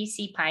of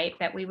PVC pipe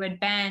that we would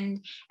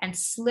bend and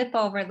slip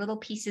over little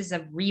pieces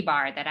of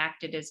rebar that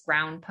acted as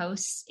ground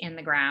posts in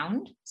the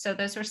ground. So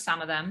those were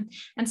some of them.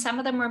 And some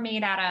of them were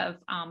made out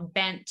of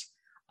bent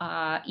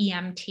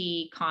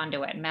EMT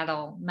conduit,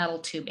 metal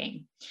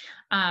tubing.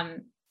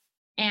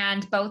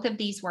 And both of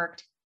these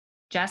worked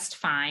just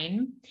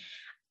fine.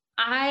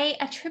 I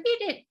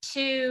attribute it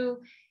to,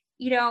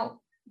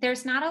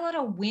 there's not a lot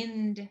of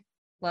wind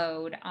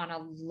load on a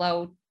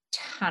low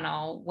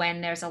tunnel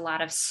when there's a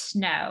lot of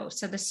snow.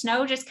 So the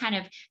snow just kind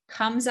of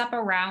comes up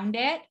around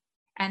it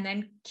and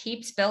then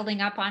keeps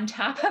building up on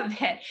top of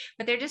it.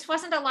 But there just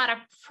wasn't a lot of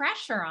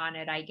pressure on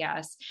it, I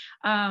guess.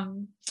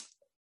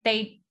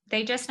 They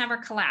just never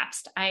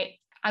collapsed. I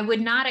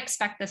would not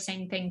expect the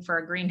same thing for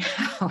a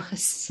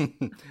greenhouse.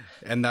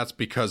 And that's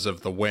because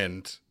of the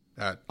wind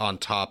on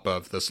top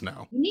of the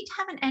snow. You need to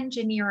have an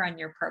engineer on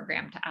your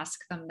program to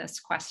ask them this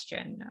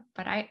question,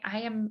 but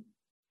I'm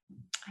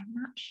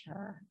not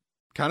sure.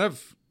 Kind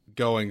of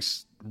going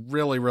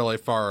really, really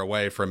far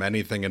away from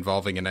anything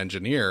involving an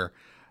engineer,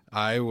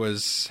 I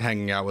was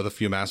hanging out with a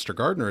few master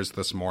gardeners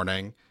this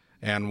morning,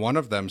 and one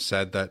of them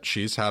said that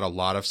she's had a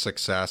lot of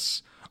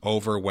success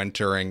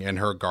overwintering in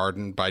her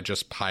garden by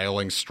just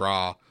piling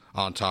straw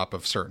on top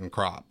of certain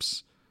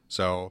crops.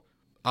 So,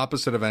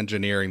 opposite of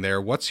engineering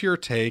there, what's your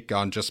take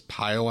on just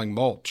piling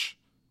mulch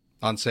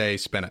on, say,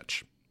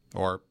 spinach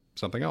or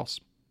something else?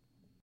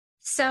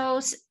 So,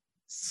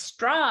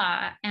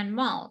 straw and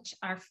mulch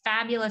are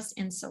fabulous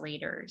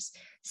insulators.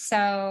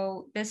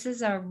 So this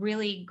is a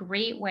really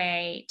great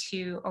way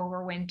to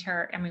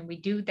overwinter. I mean, we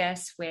do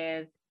this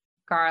with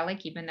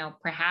garlic, even though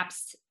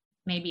perhaps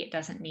maybe it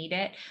doesn't need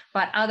it,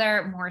 but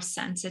other more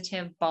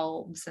sensitive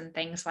bulbs and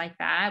things like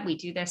that. We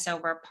do this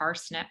over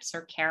parsnips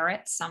or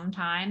carrots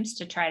sometimes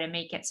to try to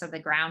make it so the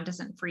ground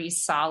doesn't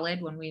freeze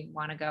solid when we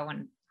want to go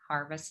and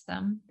harvest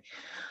them.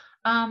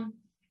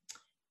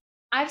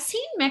 I've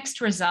seen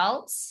mixed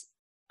results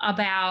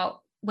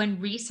about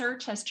when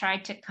research has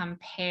tried to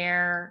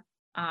compare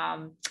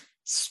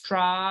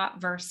straw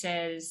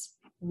versus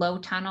low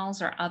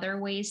tunnels or other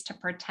ways to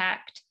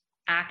protect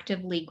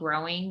actively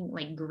growing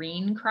like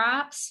green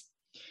crops.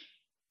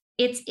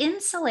 It's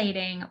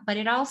insulating, but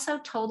it also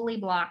totally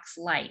blocks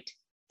light.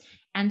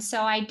 And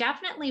so I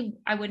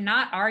would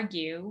not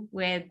argue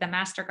with the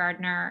master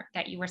gardener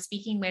that you were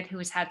speaking with who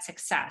has had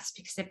success,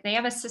 because if they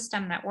have a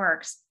system that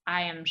works,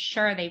 I am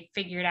sure they've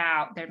figured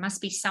out there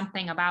must be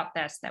something about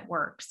this that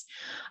works.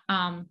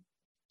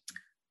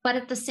 But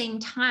at the same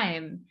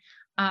time,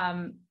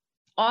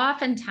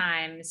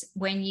 oftentimes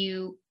when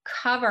you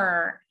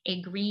cover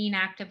a green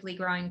actively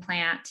growing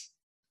plant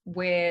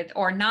with,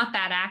 or not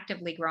that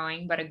actively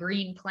growing, but a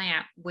green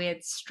plant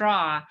with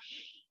straw,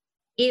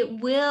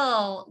 it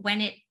will,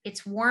 when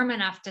it's warm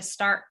enough to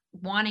start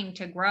wanting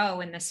to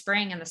grow in the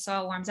spring and the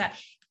soil warms up,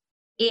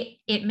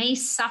 it may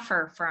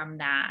suffer from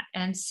that.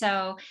 And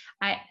so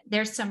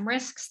there's some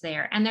risks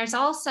there. And there's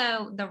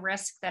also the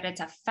risk that it's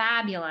a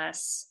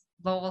fabulous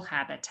vole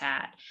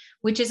habitat,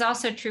 which is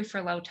also true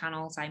for low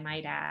tunnels, I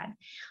might add.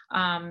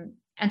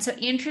 And so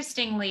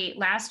interestingly,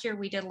 last year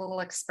we did a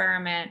little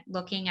experiment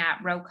looking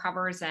at row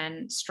covers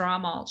and straw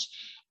mulch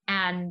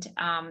and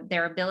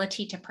their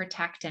ability to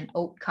protect an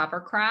oat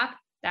cover crop.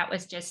 That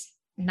was just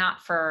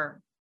not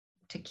for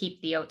to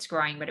keep the oats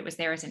growing, but it was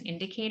there as an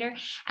indicator.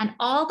 And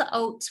all the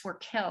oats were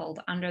killed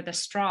under the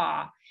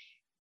straw.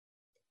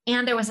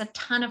 And there was a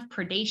ton of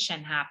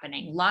predation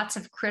happening. Lots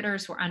of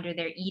critters were under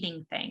there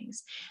eating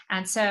things.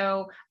 And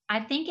so I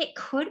think it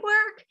could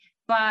work,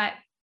 but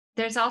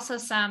there's also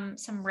some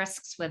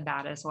risks with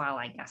that as well,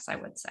 I guess I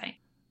would say.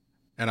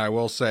 And I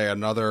will say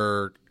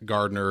another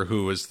gardener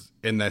who was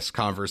in this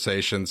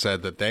conversation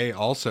said that they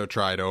also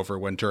tried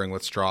overwintering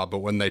with straw, but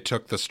when they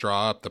took the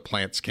straw up, the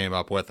plants came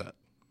up with it.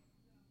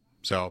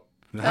 So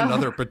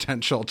another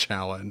potential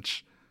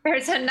challenge.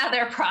 There's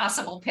another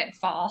possible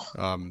pitfall.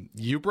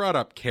 You brought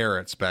up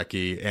carrots,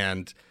 Becky,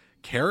 and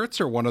carrots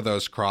are one of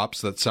those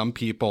crops that some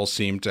people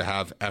seem to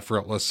have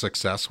effortless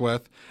success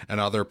with, and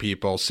other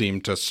people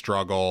seem to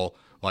struggle,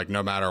 like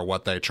no matter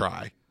what they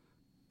try.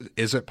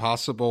 Is it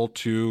possible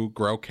to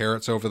grow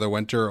carrots over the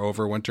winter,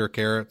 overwinter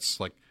carrots?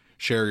 Like,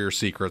 share your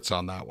secrets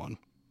on that one.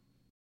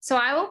 So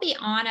I will be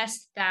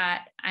honest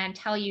and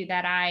tell you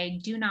that I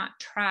do not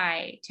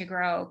try to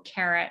grow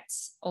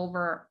carrots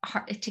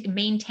to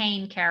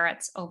maintain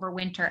carrots over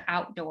winter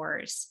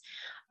outdoors.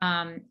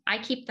 I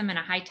keep them in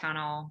a high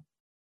tunnel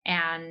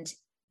and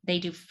they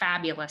do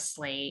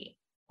fabulously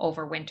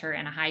over winter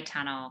in a high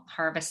tunnel,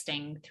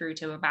 harvesting through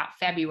to about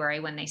February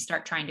when they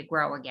start trying to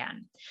grow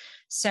again.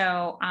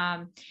 So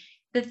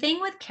the thing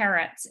with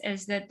carrots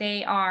is that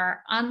they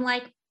are,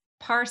 unlike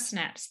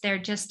parsnips, they're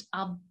just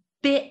a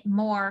bit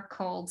more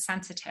cold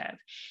sensitive.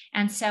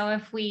 And so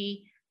if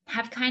we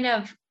have kind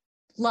of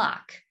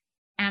luck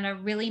and a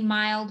really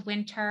mild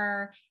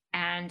winter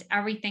and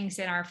everything's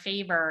in our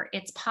favor,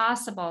 it's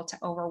possible to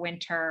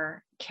overwinter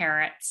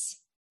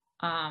carrots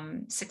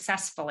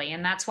successfully.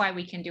 And that's why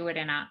we can do it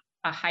in a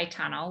high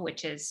tunnel,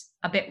 which is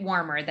a bit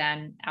warmer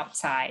than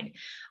outside.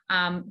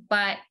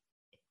 But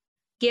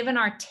given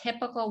our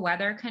typical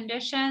weather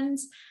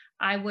conditions,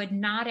 I would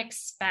not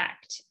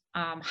expect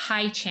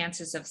high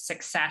chances of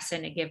success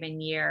in a given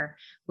year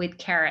with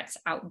carrots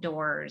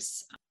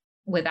outdoors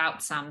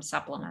without some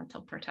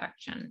supplemental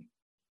protection.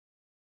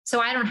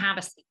 So I don't have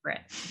a secret.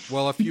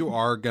 Well, if you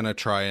are going to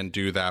try and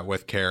do that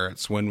with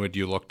carrots, when would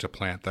you look to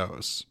plant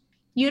those?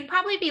 You'd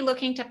probably be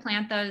looking to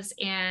plant those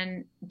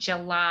in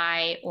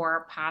July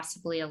or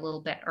possibly a little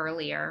bit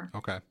earlier.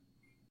 Okay.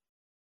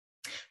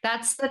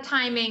 That's the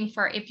timing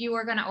for if you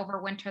were going to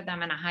overwinter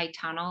them in a high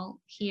tunnel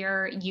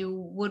here, you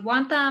would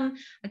want them,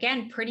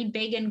 again, pretty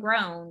big and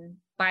grown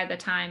by the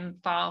time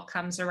fall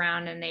comes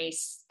around and they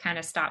kind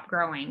of stop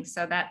growing.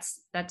 So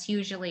that's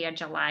usually a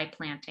July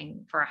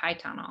planting for a high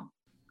tunnel.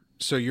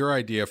 So your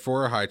idea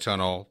for a high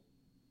tunnel,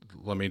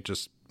 let me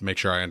just make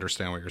sure I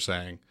understand what you're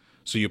saying.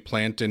 So you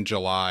plant in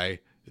July,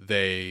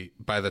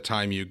 by the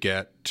time you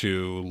get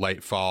to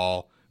late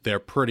fall, they're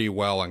pretty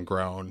well and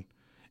grown,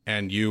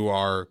 and you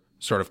are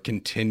sort of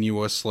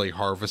continuously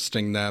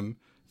harvesting them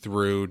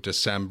through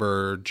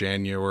December,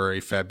 January,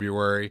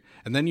 February.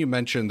 And then you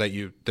mentioned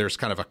that there's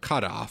kind of a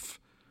cutoff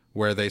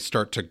where they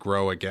start to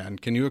grow again.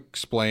 Can you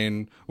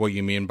explain what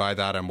you mean by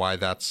that and why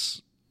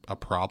that's a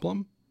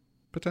problem,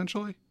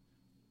 potentially?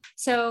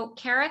 So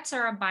carrots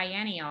are a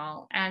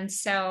biennial. And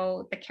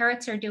so the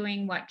carrots are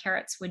doing what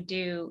carrots would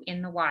do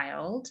in the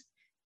wild.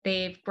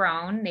 They've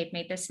grown, they've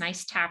made this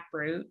nice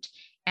taproot.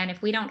 And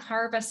if we don't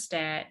harvest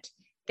it,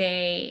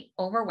 they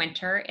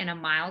overwinter in a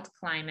mild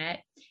climate.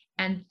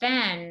 And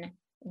then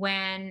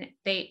when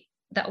the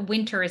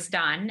winter is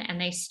done and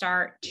they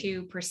start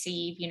to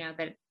perceive,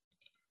 that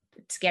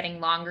it's getting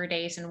longer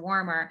days and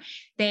warmer,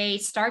 they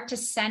start to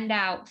send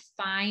out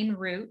fine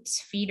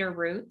roots, feeder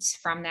roots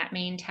from that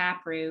main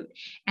taproot,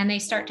 and they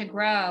start to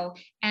grow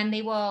and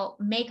they will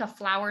make a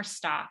flower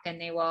stalk and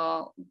they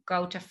will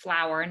go to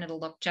flower and it'll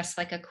look just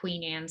like a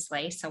Queen Anne's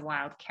lace, a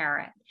wild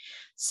carrot.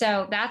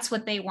 So that's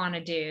what they want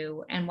to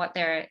do and what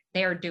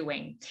they're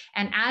doing.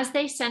 And as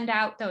they send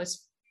out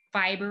those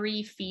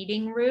fibery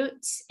feeding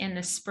roots in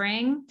the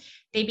spring,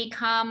 they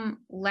become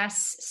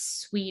less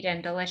sweet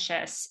and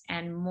delicious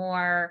and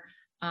more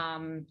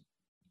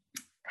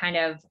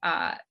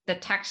the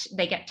texture,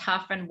 they get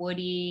tough and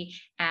woody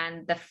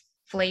and the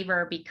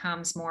flavor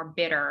becomes more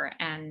bitter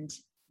and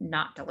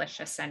not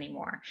delicious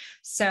anymore.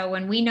 So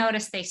when we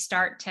notice they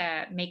start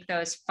to make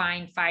those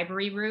fine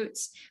fibery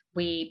roots,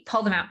 we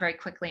pull them out very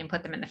quickly and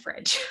put them in the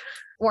fridge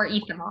or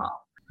eat them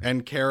all.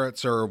 And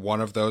carrots are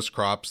one of those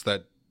crops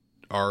that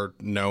are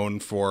known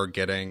for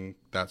getting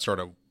that sort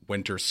of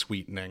winter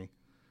sweetening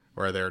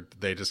where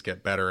they just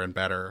get better and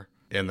better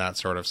in that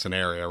sort of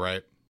scenario,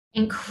 right?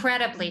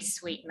 Incredibly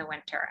sweet in the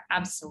winter.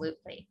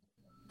 Absolutely.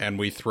 And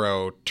we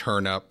throw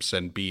turnips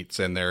and beets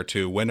in there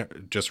too.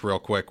 Just real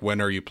quick,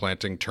 when are you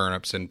planting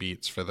turnips and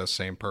beets for the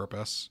same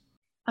purpose?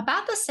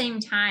 About the same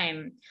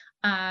time.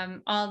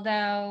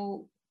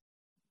 Although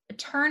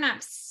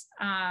turnips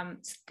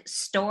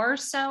store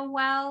so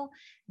well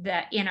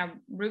that in a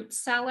root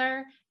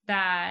cellar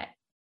that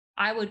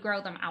I would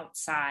grow them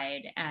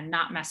outside and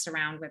not mess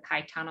around with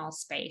high tunnel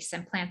space,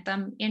 and plant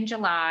them in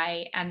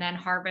July and then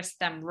harvest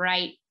them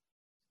right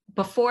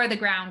before the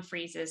ground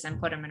freezes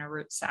and put them in a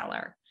root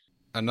cellar.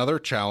 Another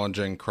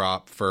challenging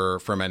crop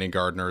for many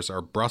gardeners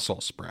are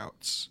Brussels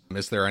sprouts.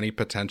 Is there any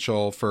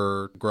potential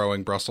for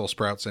growing Brussels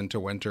sprouts into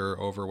winter,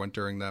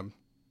 overwintering them?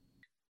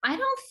 I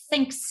don't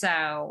think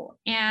so.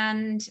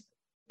 And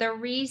the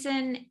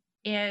reason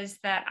is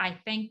that I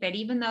think that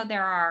even though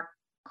there are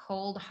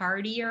cold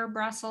hardier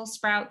Brussels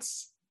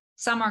sprouts,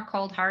 some are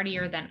cold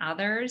hardier than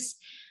others,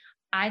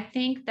 I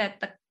think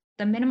that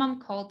the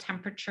minimum cold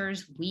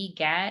temperatures we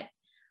get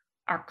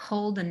are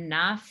cold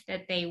enough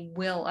that they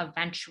will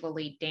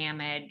eventually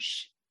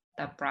damage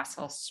the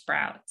Brussels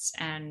sprouts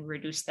and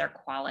reduce their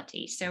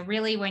quality. So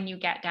really, when you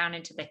get down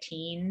into the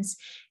teens,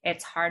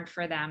 it's hard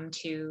for them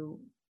to,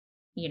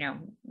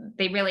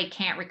 they really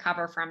can't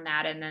recover from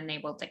that, and then they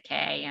will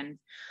decay and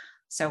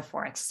so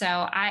forth. So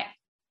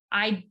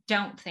I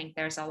don't think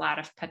there's a lot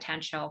of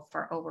potential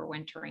for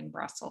overwintering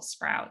Brussels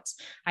sprouts.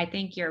 I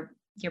think you're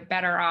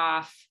better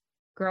off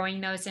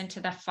growing those into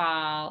the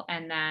fall,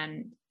 and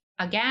then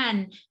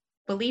again,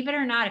 believe it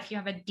or not, if you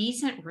have a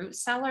decent root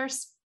cellar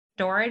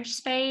storage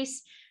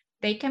space,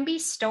 they can be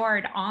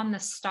stored on the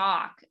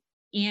stalk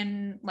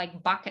in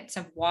like buckets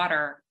of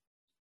water,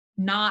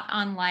 not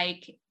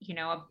unlike,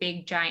 a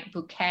big giant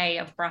bouquet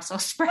of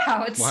Brussels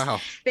sprouts. Wow.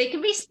 They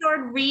can be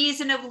stored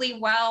reasonably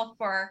well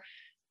for,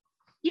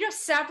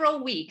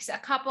 several weeks,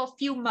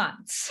 few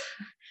months.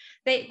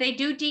 They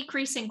do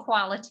decrease in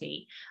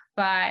quality,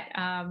 but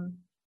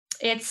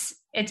it's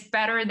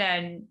better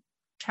than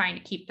trying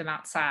to keep them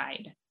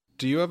outside.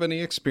 Do you have any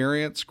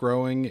experience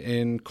growing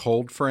in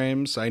cold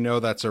frames? I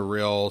know that's a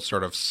real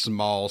sort of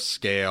small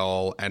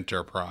scale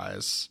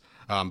enterprise,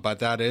 but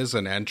that is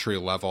an entry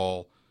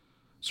level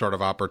sort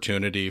of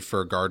opportunity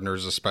for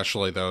gardeners,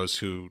 especially those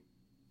who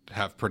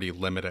have pretty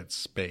limited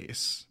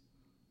space.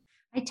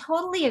 I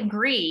totally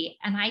agree.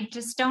 And I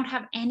just don't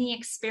have any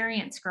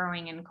experience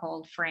growing in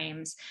cold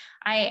frames.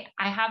 I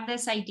have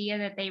this idea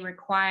that they would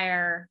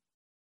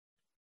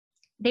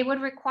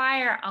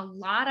require a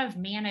lot of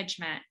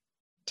management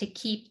to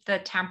keep the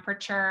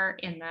temperature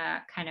in the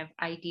kind of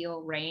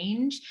ideal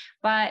range,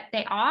 but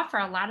they offer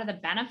a lot of the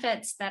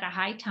benefits that a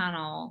high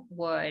tunnel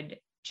would,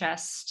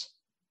 just,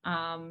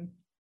 on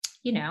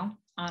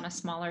a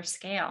smaller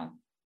scale.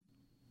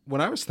 When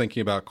I was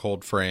thinking about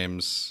cold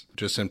frames,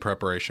 just in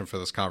preparation for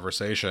this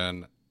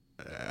conversation,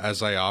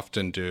 as I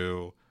often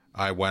do,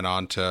 I went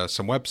on to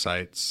some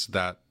websites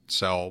that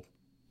sell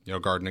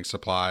gardening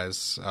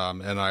supplies.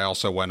 And I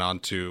also went on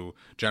to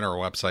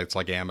general websites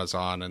like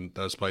Amazon and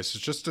those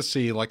places just to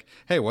see like,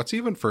 hey, what's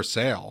even for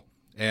sale?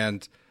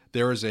 And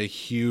there is a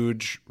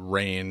huge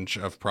range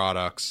of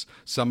products.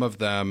 Some of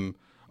them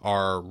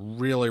are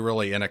really,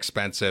 really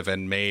inexpensive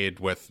and made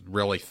with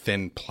really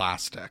thin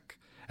plastic.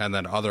 And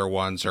then other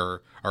ones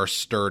are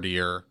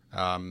sturdier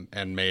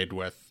and made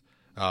with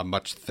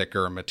much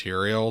thicker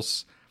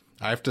materials.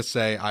 I have to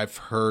say, I've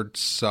heard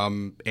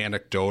some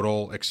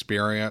anecdotal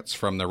experience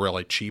from the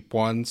really cheap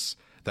ones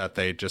that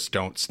they just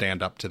don't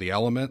stand up to the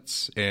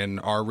elements in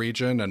our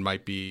region and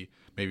might be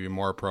maybe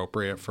more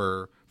appropriate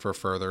for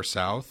further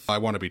south. I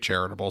want to be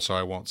charitable, so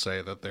I won't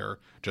say that they're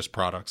just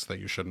products that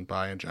you shouldn't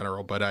buy in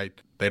general, but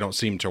they don't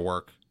seem to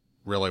work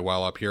really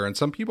well up here. And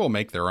some people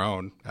make their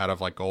own out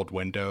of like old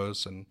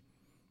windows and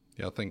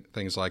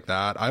things like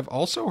that. I've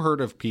also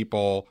heard of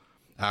people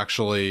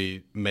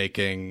actually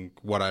making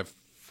what I've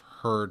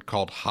heard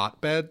called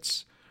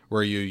hotbeds,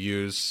 where you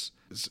use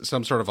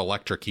some sort of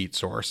electric heat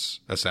source,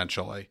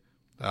 essentially,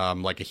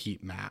 like a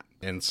heat mat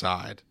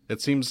inside. It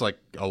seems like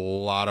a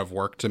lot of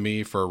work to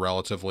me for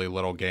relatively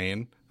little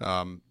gain,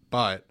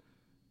 but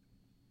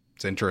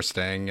it's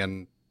interesting.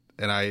 And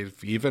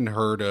I've even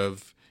heard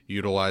of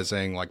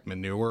utilizing like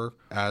manure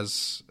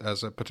as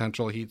a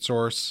potential heat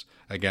source.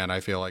 Again, I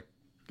feel like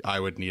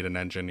I would need an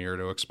engineer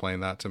to explain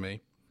that to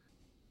me.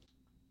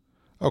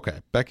 Okay,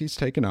 Becky's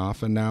taken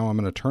off, and now I'm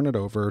going to turn it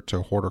over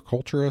to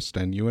horticulturist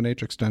and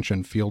UNH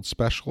Extension field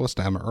specialist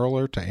Emma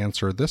Erler to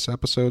answer this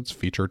episode's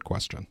featured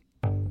question.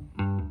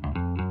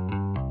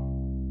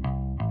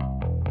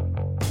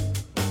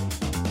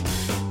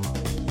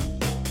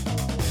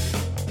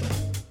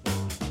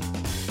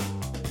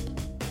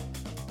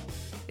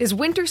 Is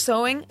winter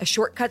sowing a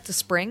shortcut to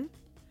spring?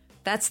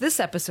 That's this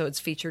episode's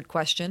featured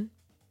question.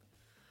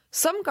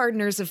 Some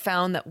gardeners have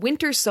found that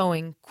winter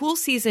sowing cool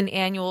season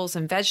annuals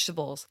and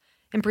vegetables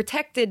in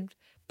protected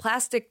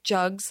plastic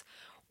jugs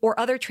or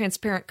other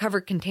transparent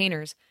covered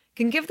containers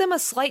can give them a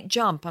slight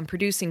jump on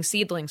producing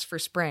seedlings for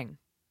spring.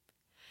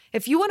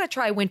 If you want to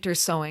try winter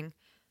sowing,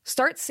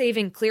 start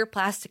saving clear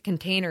plastic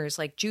containers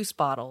like juice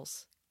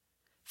bottles.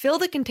 Fill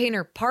the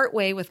container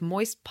partway with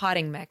moist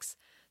potting mix,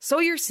 sow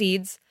your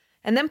seeds,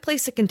 and then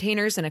place the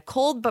containers in a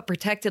cold but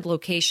protected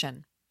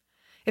location.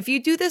 If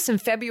you do this in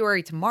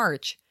February to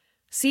March,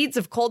 seeds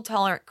of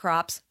cold-tolerant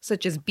crops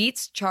such as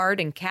beets,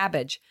 chard, and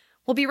cabbage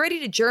will be ready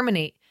to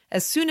germinate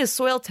as soon as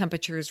soil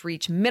temperatures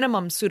reach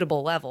minimum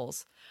suitable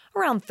levels,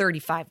 around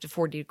 35 to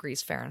 40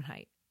 degrees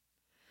Fahrenheit.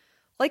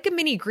 Like a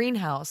mini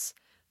greenhouse,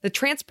 the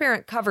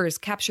transparent covers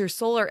capture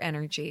solar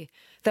energy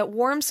that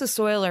warms the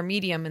soil or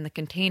medium in the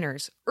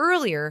containers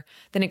earlier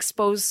than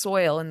exposed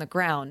soil in the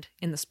ground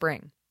in the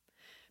spring.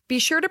 Be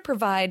sure to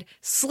provide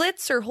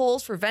slits or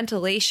holes for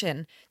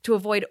ventilation to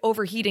avoid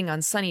overheating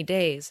on sunny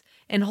days,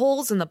 and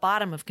holes in the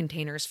bottom of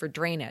containers for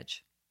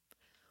drainage.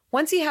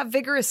 Once you have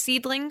vigorous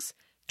seedlings,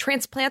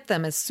 transplant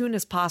them as soon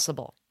as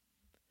possible.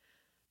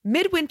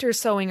 Midwinter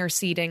sowing or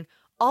seeding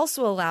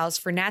also allows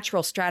for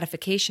natural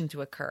stratification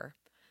to occur.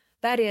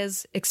 That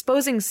is,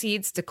 exposing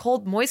seeds to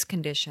cold, moist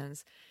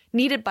conditions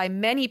needed by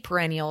many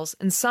perennials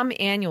and some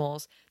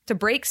annuals to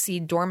break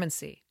seed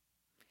dormancy.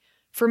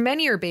 For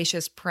many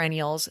herbaceous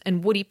perennials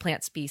and woody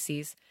plant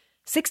species,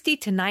 60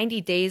 to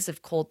 90 days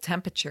of cold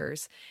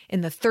temperatures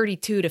in the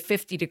 32 to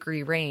 50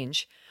 degree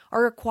range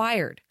are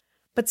required,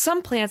 but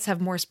some plants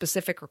have more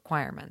specific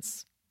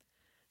requirements.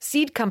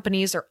 Seed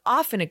companies are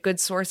often a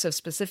good source of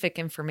specific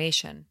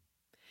information.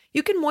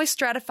 You can moist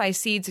stratify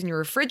seeds in your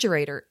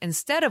refrigerator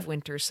instead of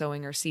winter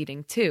sowing or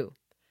seeding too.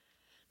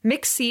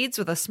 Mix seeds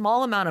with a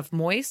small amount of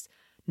moist,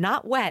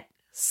 not wet,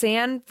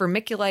 sand,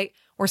 vermiculite,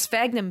 or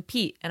sphagnum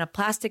peat in a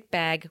plastic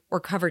bag or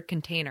covered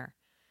container.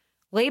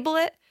 Label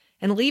it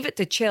and leave it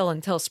to chill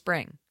until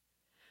spring.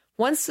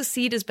 Once the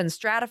seed has been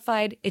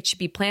stratified, it should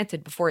be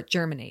planted before it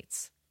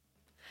germinates.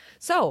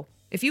 So,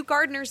 if you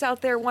gardeners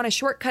out there want a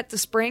shortcut to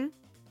spring,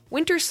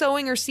 winter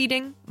sowing or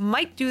seeding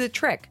might do the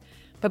trick,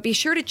 but be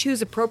sure to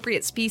choose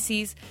appropriate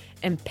species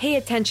and pay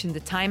attention to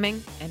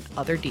timing and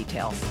other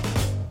details.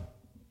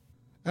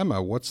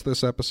 Emma, what's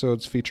this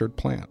episode's featured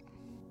plant?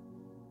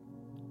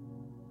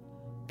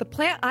 The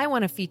plant I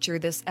want to feature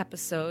this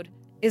episode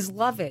is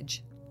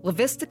lovage,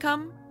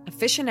 Levisticum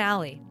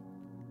officinale.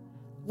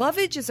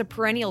 Lovage is a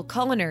perennial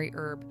culinary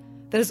herb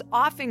that is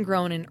often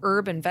grown in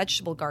herb and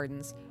vegetable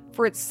gardens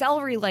for its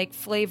celery-like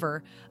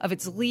flavor of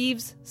its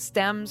leaves,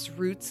 stems,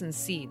 roots, and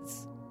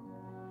seeds.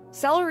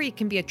 Celery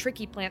can be a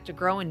tricky plant to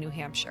grow in New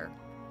Hampshire,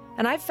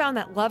 and I've found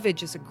that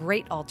lovage is a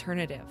great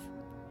alternative.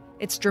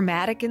 It's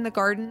dramatic in the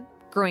garden,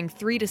 growing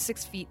 3 to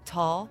 6 feet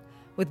tall,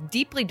 with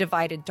deeply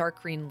divided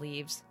dark green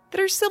leaves that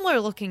are similar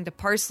looking to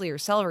parsley or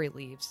celery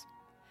leaves.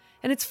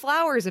 And its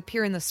flowers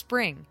appear in the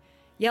spring,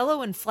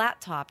 yellow and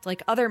flat-topped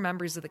like other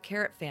members of the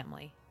carrot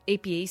family,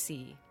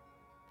 Apiaceae.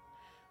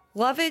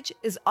 Lovage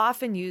is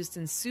often used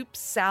in soups,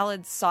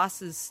 salads,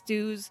 sauces,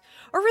 stews,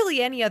 or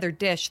really any other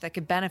dish that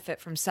could benefit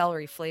from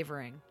celery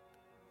flavoring.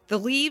 The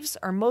leaves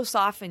are most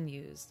often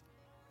used,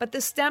 but the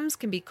stems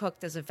can be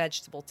cooked as a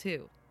vegetable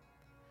too.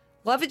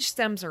 Lovage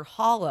stems are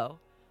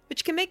hollow,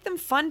 which can make them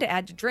fun to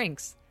add to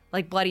drinks,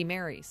 like Bloody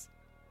Marys.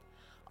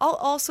 I'll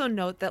also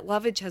note that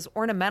lovage has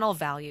ornamental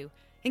value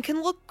and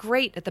can look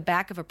great at the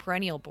back of a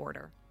perennial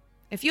border.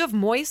 If you have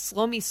moist,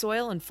 loamy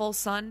soil and full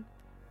sun,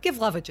 give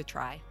lovage a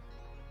try.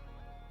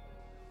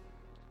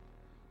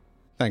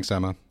 Thanks,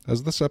 Emma.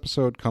 As this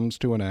episode comes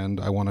to an end,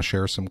 I want to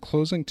share some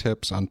closing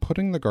tips on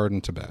putting the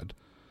garden to bed.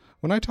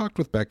 When I talked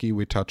with Becky,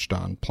 we touched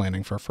on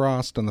planning for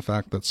frost and the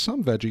fact that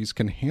some veggies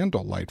can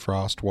handle light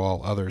frost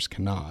while others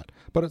cannot,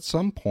 but at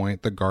some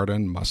point the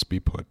garden must be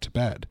put to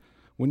bed.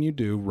 When you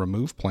do,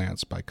 remove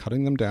plants by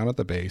cutting them down at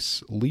the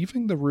base,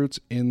 leaving the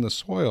roots in the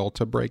soil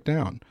to break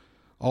down.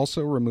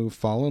 Also remove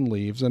fallen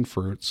leaves and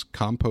fruits,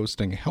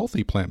 composting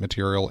healthy plant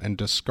material, and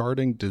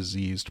discarding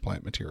diseased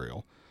plant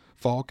material.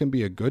 Fall can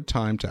be a good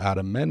time to add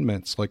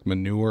amendments like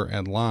manure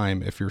and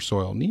lime if your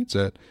soil needs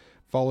it.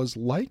 Fall is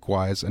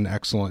likewise an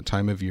excellent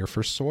time of year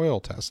for soil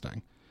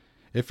testing.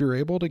 If you're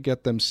able to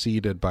get them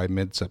seeded by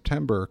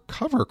mid-September,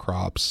 cover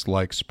crops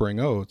like spring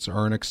oats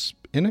are an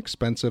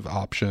inexpensive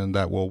option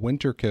that will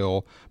winter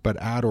kill but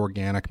add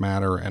organic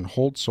matter and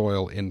hold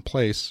soil in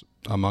place,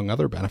 among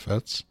other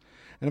benefits.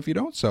 And if you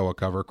don't sow a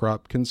cover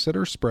crop,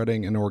 consider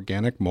spreading an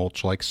organic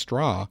mulch like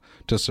straw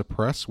to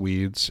suppress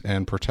weeds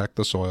and protect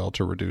the soil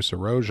to reduce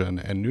erosion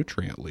and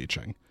nutrient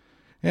leaching.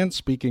 And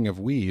speaking of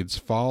weeds,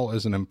 fall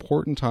is an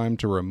important time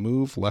to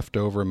remove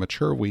leftover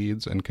mature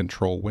weeds and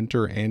control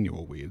winter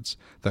annual weeds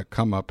that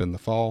come up in the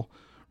fall.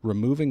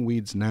 Removing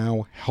weeds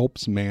now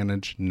helps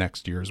manage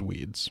next year's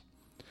weeds.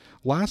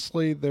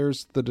 Lastly,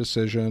 there's the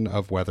decision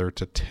of whether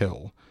to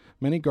till.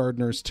 Many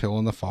gardeners till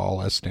in the fall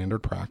as standard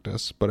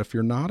practice, but if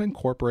you're not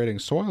incorporating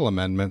soil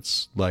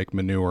amendments like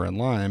manure and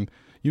lime,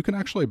 you can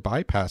actually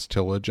bypass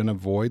tillage and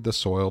avoid the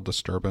soil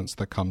disturbance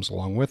that comes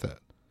along with it.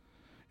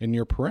 In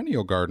your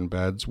perennial garden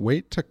beds,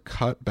 wait to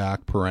cut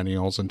back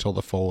perennials until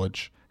the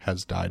foliage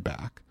has died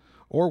back,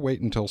 or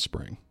wait until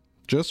spring,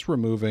 just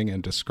removing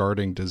and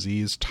discarding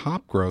diseased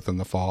top growth in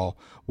the fall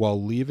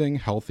while leaving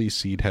healthy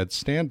seed heads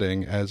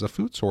standing as a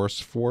food source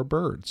for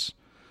birds.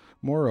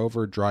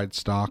 Moreover, dried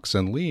stalks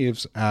and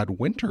leaves add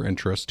winter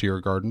interest to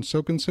your garden,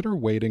 so consider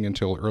waiting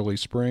until early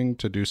spring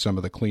to do some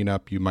of the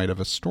cleanup you might have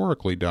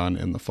historically done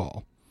in the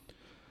fall.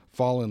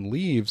 Fallen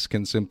leaves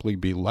can simply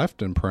be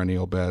left in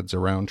perennial beds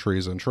around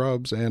trees and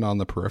shrubs and on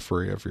the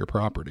periphery of your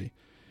property.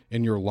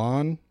 In your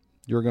lawn,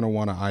 you're going to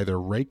want to either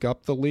rake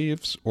up the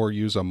leaves or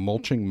use a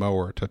mulching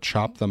mower to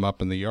chop them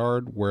up in the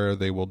yard where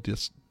they will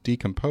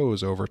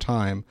decompose over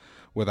time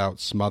without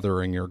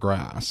smothering your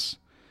grass.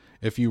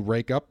 If you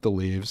rake up the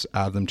leaves,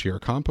 add them to your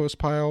compost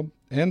pile,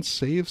 and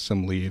save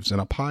some leaves in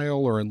a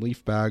pile or in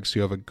leaf bags so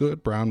you have a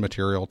good brown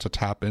material to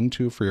tap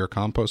into for your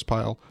compost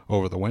pile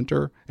over the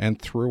winter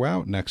and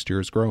throughout next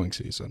year's growing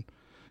season.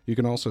 You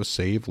can also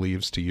save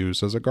leaves to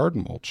use as a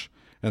garden mulch,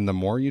 and the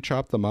more you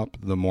chop them up,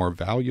 the more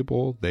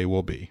valuable they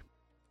will be.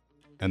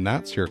 And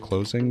that's your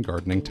closing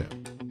gardening tip.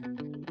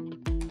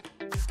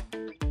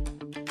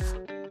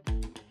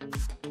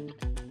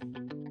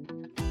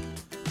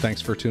 Thanks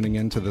for tuning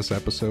in to this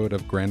episode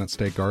of Granite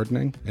State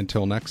Gardening.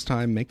 Until next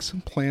time, make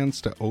some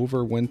plans to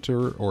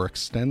overwinter or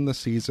extend the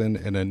season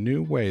in a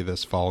new way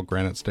this fall,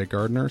 Granite State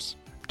Gardeners.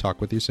 Talk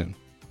with you soon.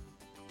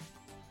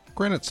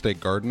 Granite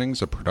State Gardening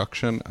is a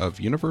production of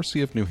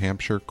University of New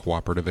Hampshire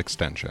Cooperative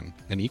Extension,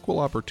 an equal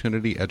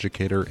opportunity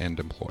educator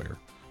and employer.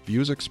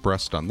 Views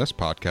expressed on this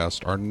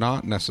podcast are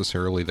not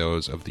necessarily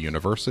those of the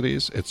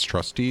universities, its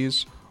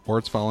trustees, or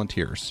its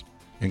volunteers.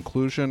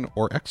 Inclusion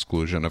or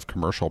exclusion of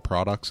commercial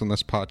products in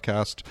this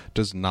podcast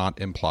does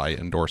not imply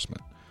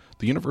endorsement.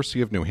 The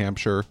University of New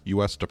Hampshire,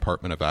 U.S.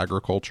 Department of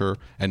Agriculture,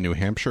 and New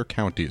Hampshire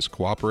counties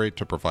cooperate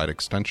to provide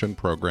extension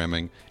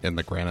programming in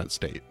the Granite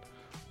State.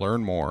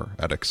 Learn more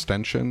at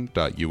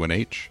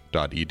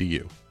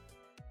extension.unh.edu.